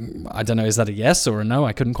like, I don't know, is that a yes or a no?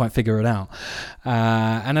 I couldn't quite figure it out.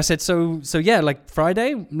 And I said, so yeah, like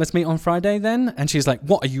Friday, let's meet on Friday then. And she's like,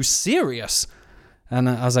 what, are you serious? And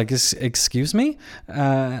I was like, excuse me?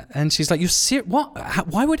 And she's like, what?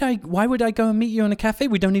 Why would I go and meet you in a cafe?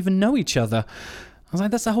 We don't even know each other. I was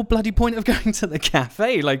like, that's the whole bloody point of going to the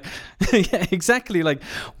cafe. Like, yeah, exactly. Like,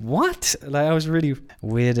 what? Like, I was really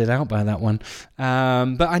weirded out by that one.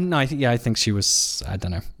 But I think she was, I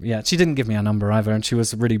don't know. Yeah, she didn't give me a number either. And she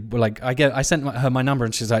was really like, I sent her my number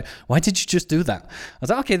and she's like, why did you just do that? I was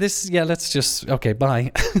like, okay,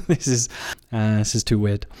 bye. This is too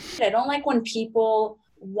weird. I don't like when people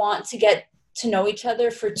want to get to know each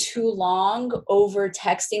other for too long over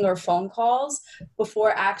texting or phone calls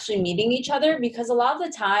before actually meeting each other, because a lot of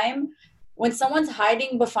the time when someone's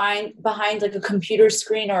hiding behind like a computer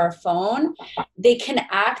screen or a phone, they can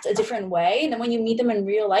act a different way, and then when you meet them in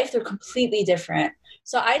real life, they're completely different.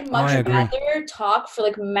 So I'd much rather talk for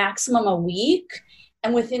like maximum a week,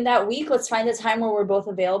 and within that week, let's find a time where we're both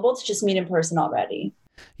available to just meet in person already.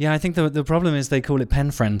 Yeah, I think the problem is they call it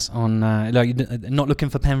pen friends on not looking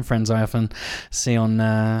for pen friends. I often see on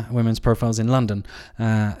women's profiles in London,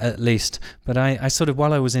 at least. But I sort of,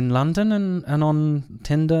 while I was in London and on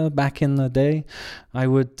Tinder back in the day, I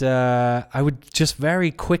would just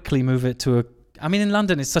very quickly move it to a. I mean, in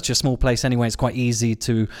London, it's such a small place anyway. It's quite easy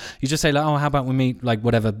to, you just say like, oh, how about we meet like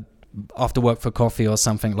whatever after work for coffee or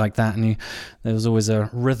something like that, and there was always a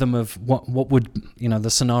rhythm of what would, the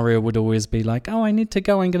scenario would always be like, oh, I need to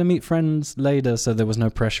go, I'm going to meet friends later, so there was no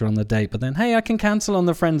pressure on the date. But then, hey, I can cancel on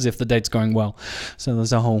the friends if the date's going well. So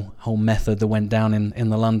there's a whole method that went down in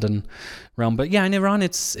the London realm. But yeah, in Iran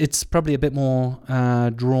it's probably a bit more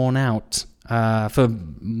drawn out. For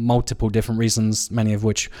multiple different reasons, many of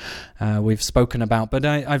which we've spoken about. But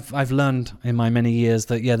I've learned in my many years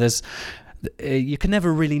that you can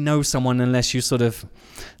never really know someone unless you sort of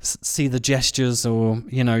see the gestures, or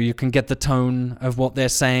you can get the tone of what they're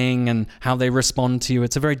saying and how they respond to you.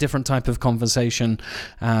 It's a very different type of conversation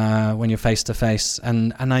when you're face to face,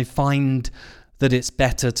 and I find that it's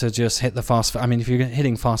better to just hit the fast. I mean, if you're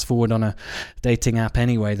hitting fast forward on a dating app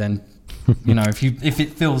anyway, then if it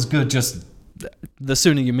feels good, just the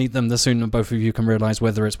sooner you meet them, the sooner both of you can realize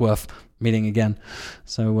whether it's worth meeting again.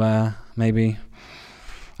 So maybe,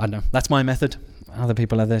 I don't know, that's my method. Other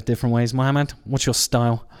people have their different ways. Mohammed, what's your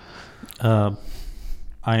style? I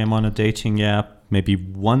am on a dating app maybe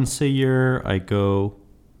once a year. I go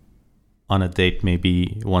on a date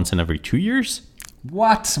maybe once in every 2 years.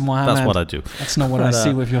 What, Mohammed? That's what I do. That's not what I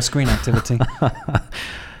see with your screen activity.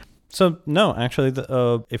 So no, actually,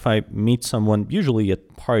 if I meet someone, usually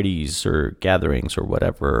at parties or gatherings or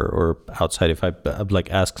whatever, or outside, if I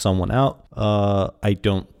ask someone out, I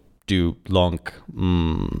don't do long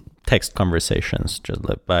text conversations. Just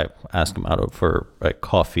I ask them out for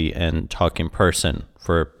coffee and talk in person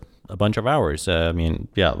for a bunch of hours. I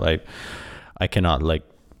cannot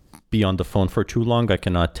be on the phone for too long. I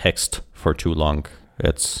cannot text for too long.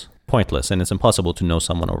 It's pointless, and it's impossible to know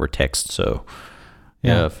someone over text. So.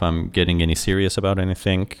 Yeah, if I'm getting any serious about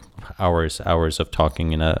anything, hours of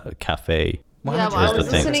talking in a cafe. Yeah, well, I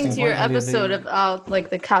was listening to your episode about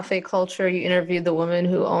the cafe culture. You interviewed the woman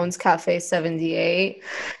who owns Cafe 78,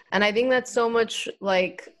 and I think that's so much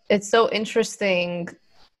it's so interesting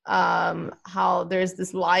how there's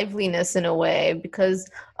this liveliness in a way because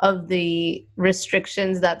of the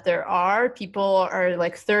restrictions that there are. People are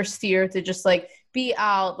thirstier to just be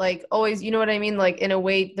out, always, you know what I mean? In a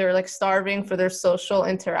way, they're starving for their social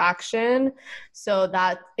interaction. So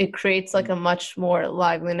that it creates a much more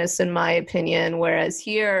liveliness, in my opinion. Whereas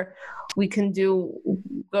here, we can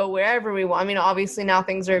go wherever we want. I mean, obviously now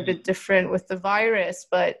things are a bit different with the virus,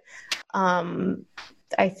 but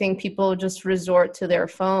I think people just resort to their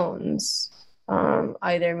phones,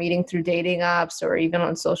 either meeting through dating apps or even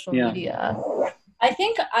on social media. I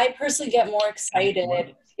think I personally get more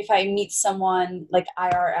excited if I meet someone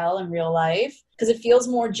IRL in real life, because it feels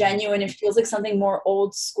more genuine. It feels like something more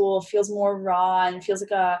old school. It feels more raw, and it feels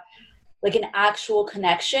like an actual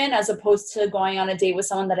connection, as opposed to going on a date with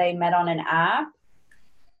someone that I met on an app.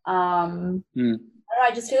 I don't know,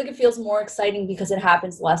 I just feel like it feels more exciting because it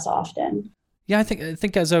happens less often. Yeah, I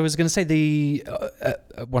think as I was going to say,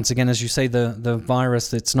 once again, as you say, the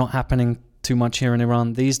virus, it's not happening too much here in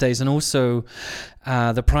Iran these days, and also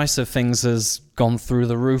the price of things has gone through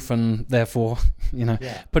the roof, and therefore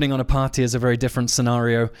putting on a party is a very different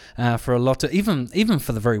scenario for a lot of even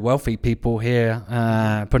for the very wealthy people here.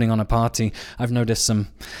 Putting on a party, I've noticed some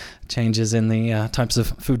changes in the types of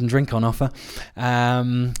food and drink on offer.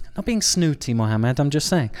 Not being snooty, Mohammed, I'm just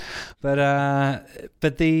saying, but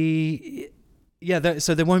the. Yeah,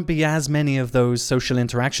 so there won't be as many of those social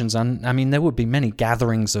interactions. And I mean, there would be many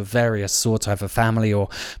gatherings of various sorts, either family or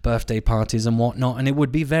birthday parties and whatnot, and it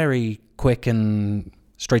would be very quick and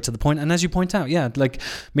straight to the point. And as you point out,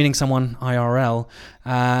 meeting someone IRL,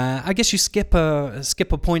 I guess you skip a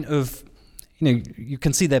point of, you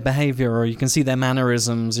can see their behavior or you can see their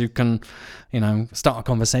mannerisms. You can, start a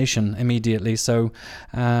conversation immediately. So,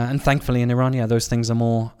 and thankfully in Iran, those things are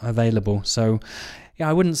more available. So. Yeah,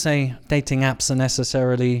 I wouldn't say dating apps are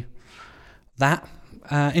necessarily that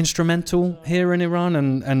instrumental here in Iran,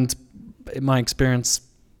 and in my experience,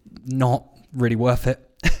 not really worth it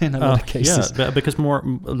in a lot of cases. Yeah, because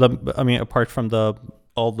apart from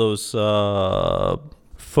all those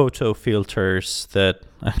photo filters that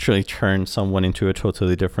actually turn someone into a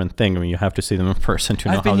totally different thing. I mean, you have to see them in person to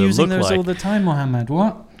know how they look like. I've been using those all the time, Mohammed.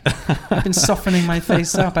 What? I've been softening my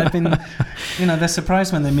face up. I've been, they're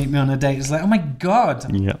surprised when they meet me on a date. It's like, oh my God,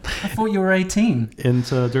 I thought you were 18. And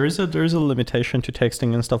there is a limitation to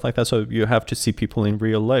texting and stuff like that. So you have to see people in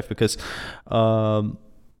real life because,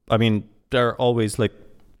 there are always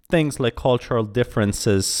things like cultural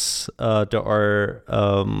differences, there are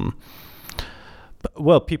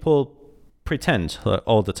people pretend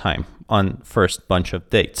all the time on first bunch of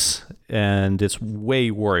dates, and it's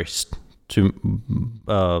way worse to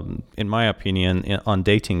in my opinion on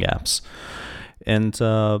dating apps. And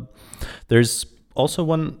there's also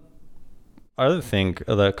one other thing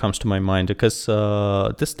that comes to my mind, because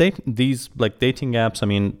these like dating apps, I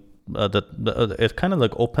mean, it kind of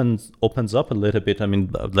like opens up a little bit. I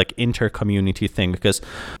mean, like inter-community thing, because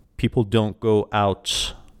people don't go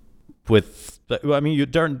out with. I mean,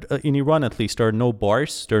 in Iran at least, there are no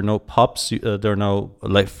bars, there are no pubs, there are no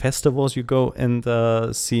like festivals. You go and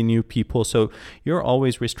see new people, so you're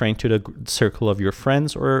always restrained to the circle of your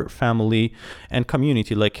friends or family and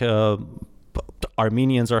community. Like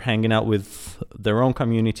Armenians are hanging out with their own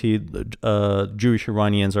community, Jewish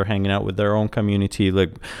Iranians are hanging out with their own community,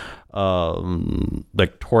 like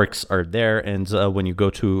Turks are there, and when you go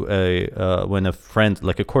to when a friend,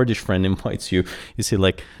 like a Kurdish friend, invites you, you see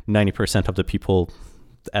like 90% of the people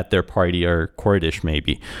at their party are Kurdish,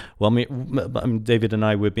 maybe. Well, David and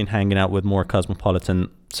I, we've been hanging out with more cosmopolitan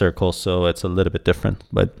circles, so it's a little bit different.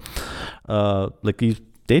 But like these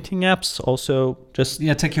dating apps also just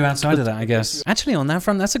take you outside of that, I guess. Actually, on that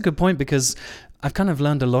front, that's a good point, because I've kind of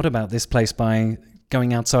learned a lot about this place by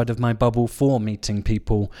going outside of my bubble for meeting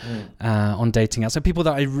people on dating apps. So people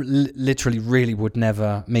that I literally really would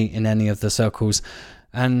never meet in any of the circles,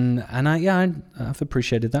 and I've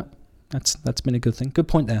appreciated that. That's been a good thing. Good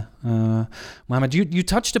point there, Mohammed. You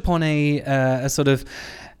touched upon a sort of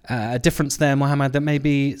a difference there, Mohammed, that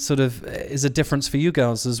maybe sort of is a difference for you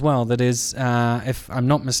girls as well. That is, if I'm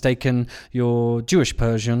not mistaken, you're Jewish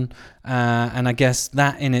Persian, and I guess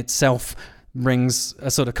that in itself brings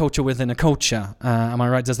a sort of culture within a culture. Am I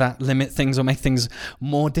right? Does that limit things or make things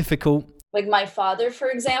more difficult? Like my father, for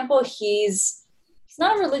example, he's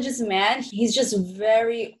not a religious man. He's just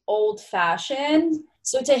very old-fashioned.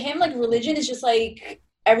 So to him, like religion is just like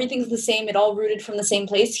everything's the same. It all rooted from the same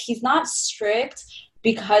place. He's not strict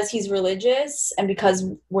because he's religious and because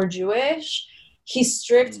we're Jewish. He's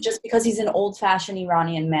strict just because he's an old-fashioned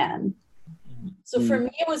Iranian man. So for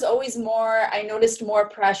me, it was always more, I noticed more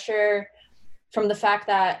pressure from the fact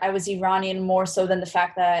that I was Iranian more so than the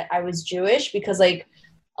fact that I was Jewish, because like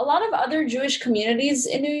a lot of other Jewish communities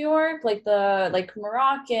in New York, like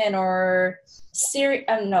Moroccan or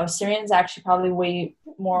Syrians actually probably way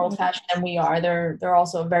more old-fashioned than we are. They're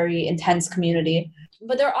also a very intense community.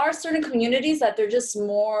 But there are certain communities that they're just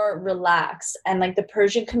more relaxed. And like the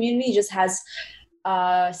Persian community just has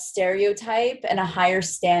a stereotype and a higher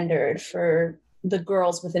standard for the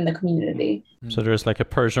girls within the community. So there's like a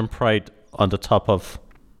Persian pride on the top of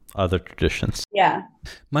other traditions. Yeah.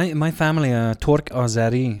 My family are Turk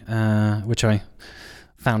Azeri, which I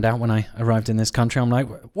found out when I arrived in this country. I'm like,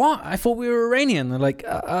 what? I thought we were Iranian. They're like,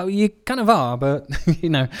 oh, you kind of are, but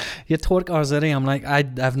you're Turk Azeri. I'm like, I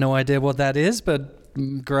have no idea what that is, but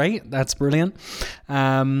great, that's brilliant.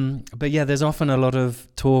 But yeah, there's often a lot of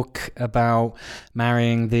talk about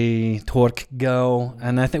marrying the Turk girl,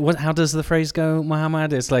 and I think how does the phrase go,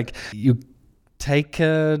 Mohammed? It's like you take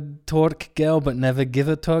a Turk girl but never give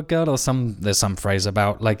a Turk girl, or there's some phrase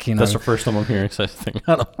about like, That's the first time I'm hearing such a thing.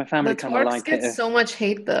 My family The kind of Turks like get it. so much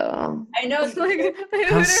hate though. I know. It's like, they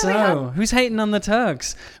How literally so? have- Who's hating on the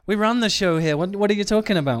Turks? We run the show here. What are you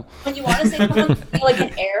talking about? When you want to say someone being like an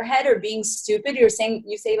airhead or being stupid, you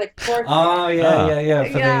say like Turk. Oh yeah.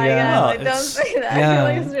 For yeah, like, don't it's- say that. yeah. I feel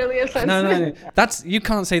like it's really offensive. No. That's, you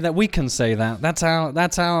can't say that. We can say that. That's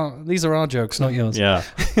our. These are our jokes, not yours. Yeah.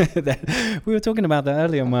 We were talking about that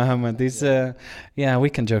earlier, Mohammed. These, we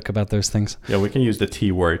can joke about those things. Yeah, we can use the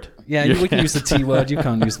T word. Yeah, we can use the T word. You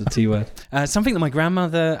can't use the T word. Something that my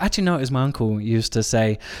grandmother, actually no, it was my uncle, used to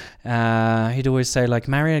say. He'd always say like,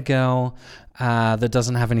 marry a girl that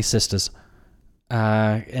doesn't have any sisters.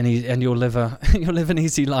 And you'll live an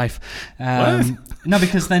easy life. No,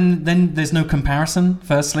 because then there's no comparison.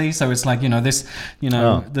 Firstly, so it's like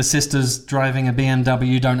the sisters driving a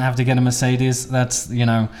BMW don't have to get a Mercedes. That's so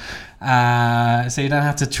you don't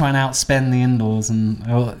have to try and outspend the in-laws and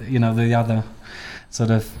the other sort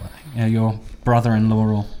of your brother-in-law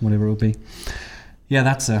or whatever it will be. Yeah,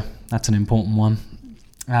 that's an important one.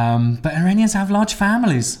 But Iranians have large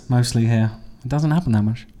families mostly here. It doesn't happen that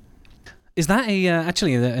much. Is that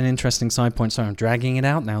actually an interesting side point? Sorry, I'm dragging it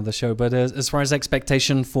out now, the show. But as far as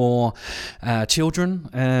expectation for children,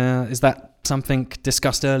 is that something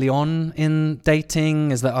discussed early on in dating?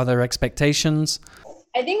 Is there other expectations?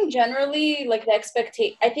 I think generally, like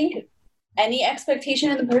I think any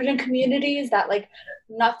expectation in the Persian community is that like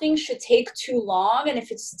nothing should take too long, and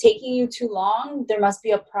if it's taking you too long, there must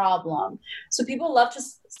be a problem. So people love to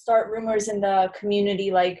start rumors in the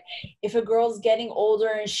community, like if a girl's getting older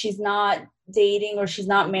and she's not dating or she's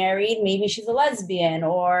not married, maybe she's a lesbian.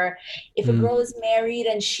 Or if a girl is married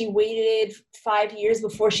and she waited 5 years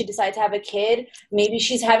before she decided to have a kid, maybe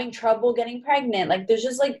she's having trouble getting pregnant. Like there's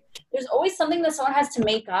always something that someone has to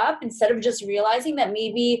make up, instead of just realizing that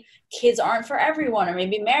maybe kids aren't for everyone, or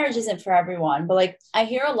maybe marriage isn't for everyone. But like I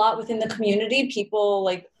hear a lot within the community, people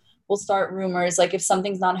like will start rumors, like if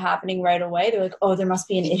something's not happening right away, they're like, oh, there must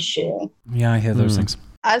be an issue. Yeah, I hear those things.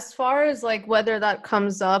 As far as like whether that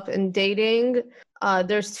comes up in dating,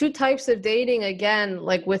 there's two types of dating, again,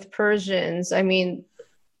 like with Persians. I mean,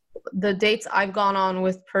 the dates I've gone on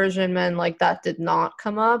with Persian men, like that did not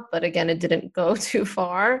come up, but again, it didn't go too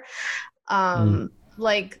far.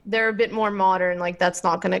 Like they're a bit more modern, like that's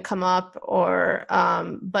not going to come up. Or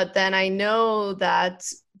but then I know that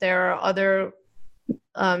there are other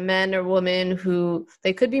men or women who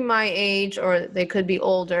they could be my age or they could be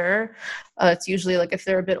older. It's usually like if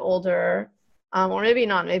they're a bit older, or maybe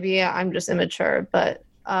not, maybe I'm just immature, but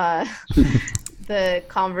the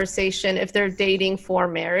conversation, if they're dating for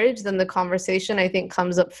marriage, then the conversation I think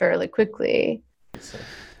comes up fairly quickly.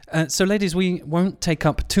 So ladies, we won't take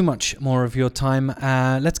up too much more of your time.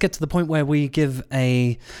 Let's get to the point where we give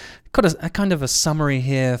a kind of a summary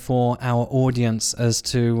here for our audience as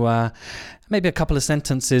to maybe a couple of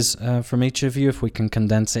sentences from each of you, if we can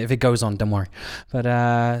condense it. If it goes on, don't worry.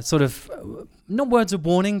 But sort of, not words of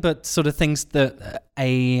warning, but sort of things that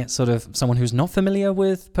someone who's not familiar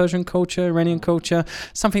with Persian culture, Iranian culture,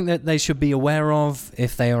 something that they should be aware of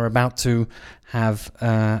if they are about to have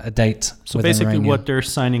a date. So basically what they're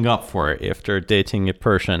signing up for if they're dating a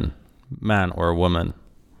Persian man or a woman.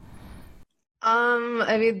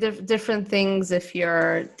 I mean, different things. If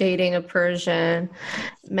you're dating a Persian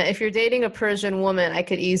woman, I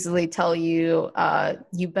could easily tell you,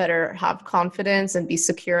 you better have confidence and be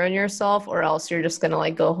secure in yourself, or else you're just gonna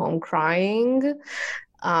like go home crying,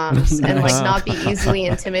 and like not be easily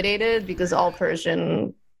intimidated, because all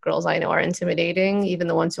Persian girls I know are intimidating, even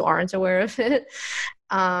the ones who aren't aware of it.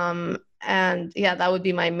 And yeah, that would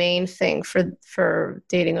be my main thing for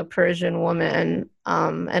dating a Persian woman.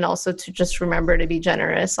 And also to just remember to be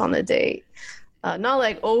generous on the date. Not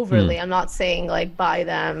like overly, I'm not saying like buy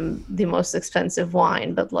them the most expensive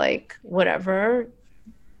wine, but like whatever,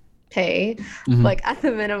 pay, like at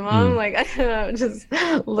the minimum, like I don't know, just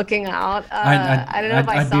looking out. I don't know if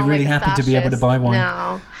I sound be really like happy to be able to buy one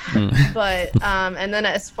now. But and then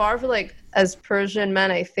as far as Persian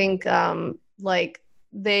men, I think like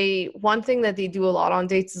one thing that they do a lot on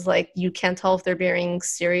dates is like you can't tell if they're being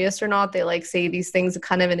serious or not. They like say these things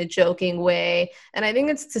kind of in a joking way, and I think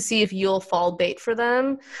it's to see if you'll fall bait for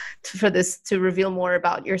them to reveal more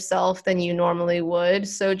about yourself than you normally would.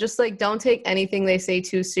 So just like don't take anything they say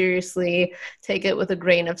too seriously. Take it with a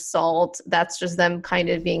grain of salt. That's just them kind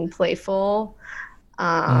of being playful.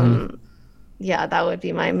 Yeah, that would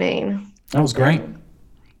be my main. That was great.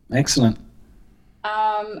 Excellent.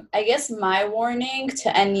 I guess my warning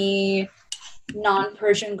to any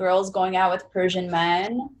non-Persian girls going out with Persian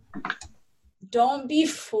men, don't be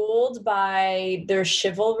fooled by their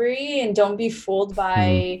chivalry, and don't be fooled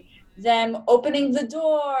by them opening the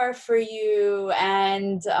door for you,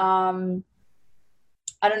 and I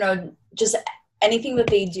don't know, just anything that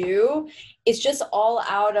they do. It's just all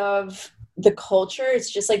out of the culture.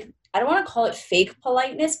 It's just like, I don't want to call it fake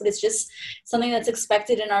politeness, but it's just something that's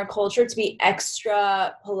expected in our culture to be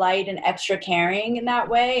extra polite and extra caring in that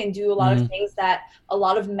way, and do a lot of things that a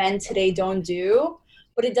lot of men today don't do.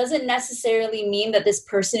 But it doesn't necessarily mean that this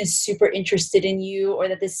person is super interested in you, or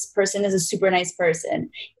that this person is a super nice person.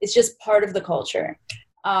 It's just part of the culture.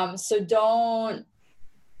 So don't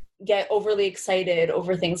get overly excited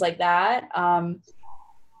over things like that. And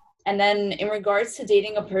then in regards to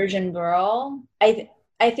dating a Persian girl,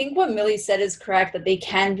 I think what Millie said is correct, that they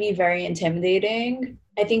can be very intimidating.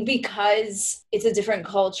 I think because it's a different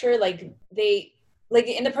culture, like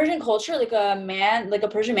in the Persian culture, like a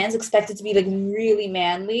Persian man's expected to be like really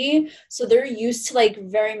manly. So they're used to like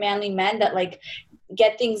very manly men that like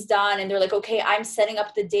get things done, and they're like, okay, I'm setting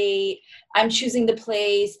up the date, I'm choosing the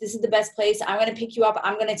place, this is the best place, I'm going to pick you up,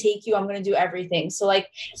 I'm going to take you, I'm going to do everything. So like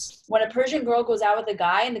when a Persian girl goes out with a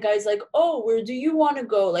guy and the guy's like, oh, where do you want to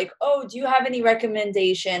go? Like, oh, do you have any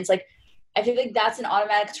recommendations? Like, I feel like that's an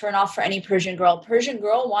automatic turn off for any Persian girl. Persian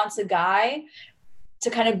girl wants a guy to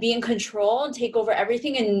kind of be in control and take over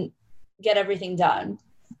everything and get everything done.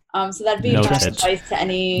 So that'd be my advice to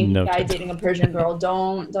any guy dating a Persian girl.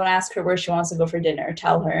 Don't ask her where she wants to go for dinner.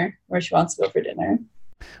 Tell her where she wants to go for dinner.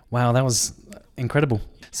 Wow, that was incredible.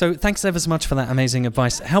 So thanks ever so much for that amazing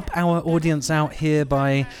advice. Help our audience out here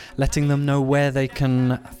by letting them know where they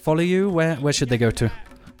can follow you. Where should they go to?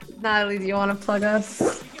 Natalie, do you want to plug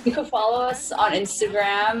us? You can follow us on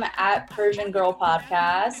Instagram at Persian Girl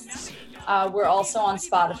Podcast. We're also on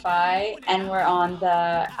Spotify, and we're on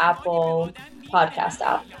the Apple Podcast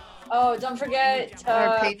app. Oh, don't forget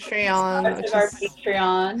our Patreon. Our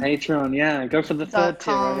Patreon. Patreon, yeah. Go for the third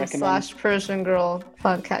tier, I recommend. /Persian Girl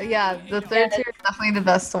Podcast. Yeah, the third tier is definitely the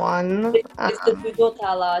best one. It's the Dudul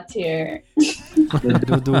Tala tier. The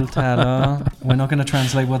Dudul Tala. We're not going to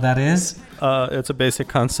translate what that is. It's a basic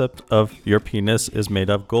concept of your penis is made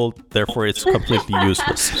of gold, therefore it's completely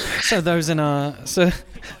useless. So those in our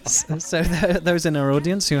those in our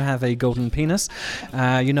audience who have a golden penis,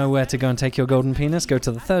 you know where to go and take your golden penis. Go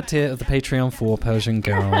to the third tier of the Patreon for Persian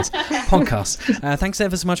Girls podcast. Thanks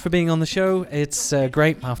ever so much for being on the show. It's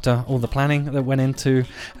great after all the planning that went into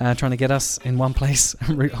trying to get us in one place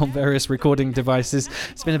on various recording devices.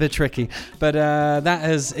 It's been a bit tricky, but that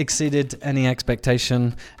has exceeded any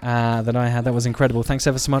expectation that I had. That was incredible. Thanks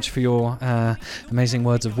ever so much for your amazing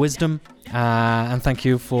words of wisdom. And thank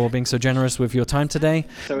you for being so generous with your time today.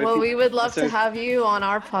 Well, we would love to have you on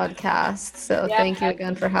our podcast. So thank you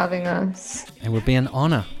again for having us. It would be an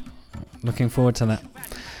honor. Looking forward to that.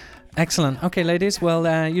 Excellent. Okay, ladies.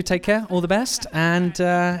 Well, you take care. All the best. And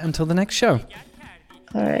until the next show.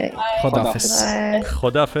 All right. Khodafis.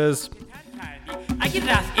 Khodafis. اگه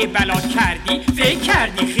رفع بلا کردی فکر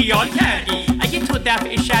کردی خیال کردی اگه تو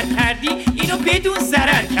دفع شر کردی اینو بدون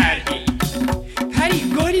ضرر کردی پری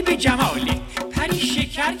گلی به جمالی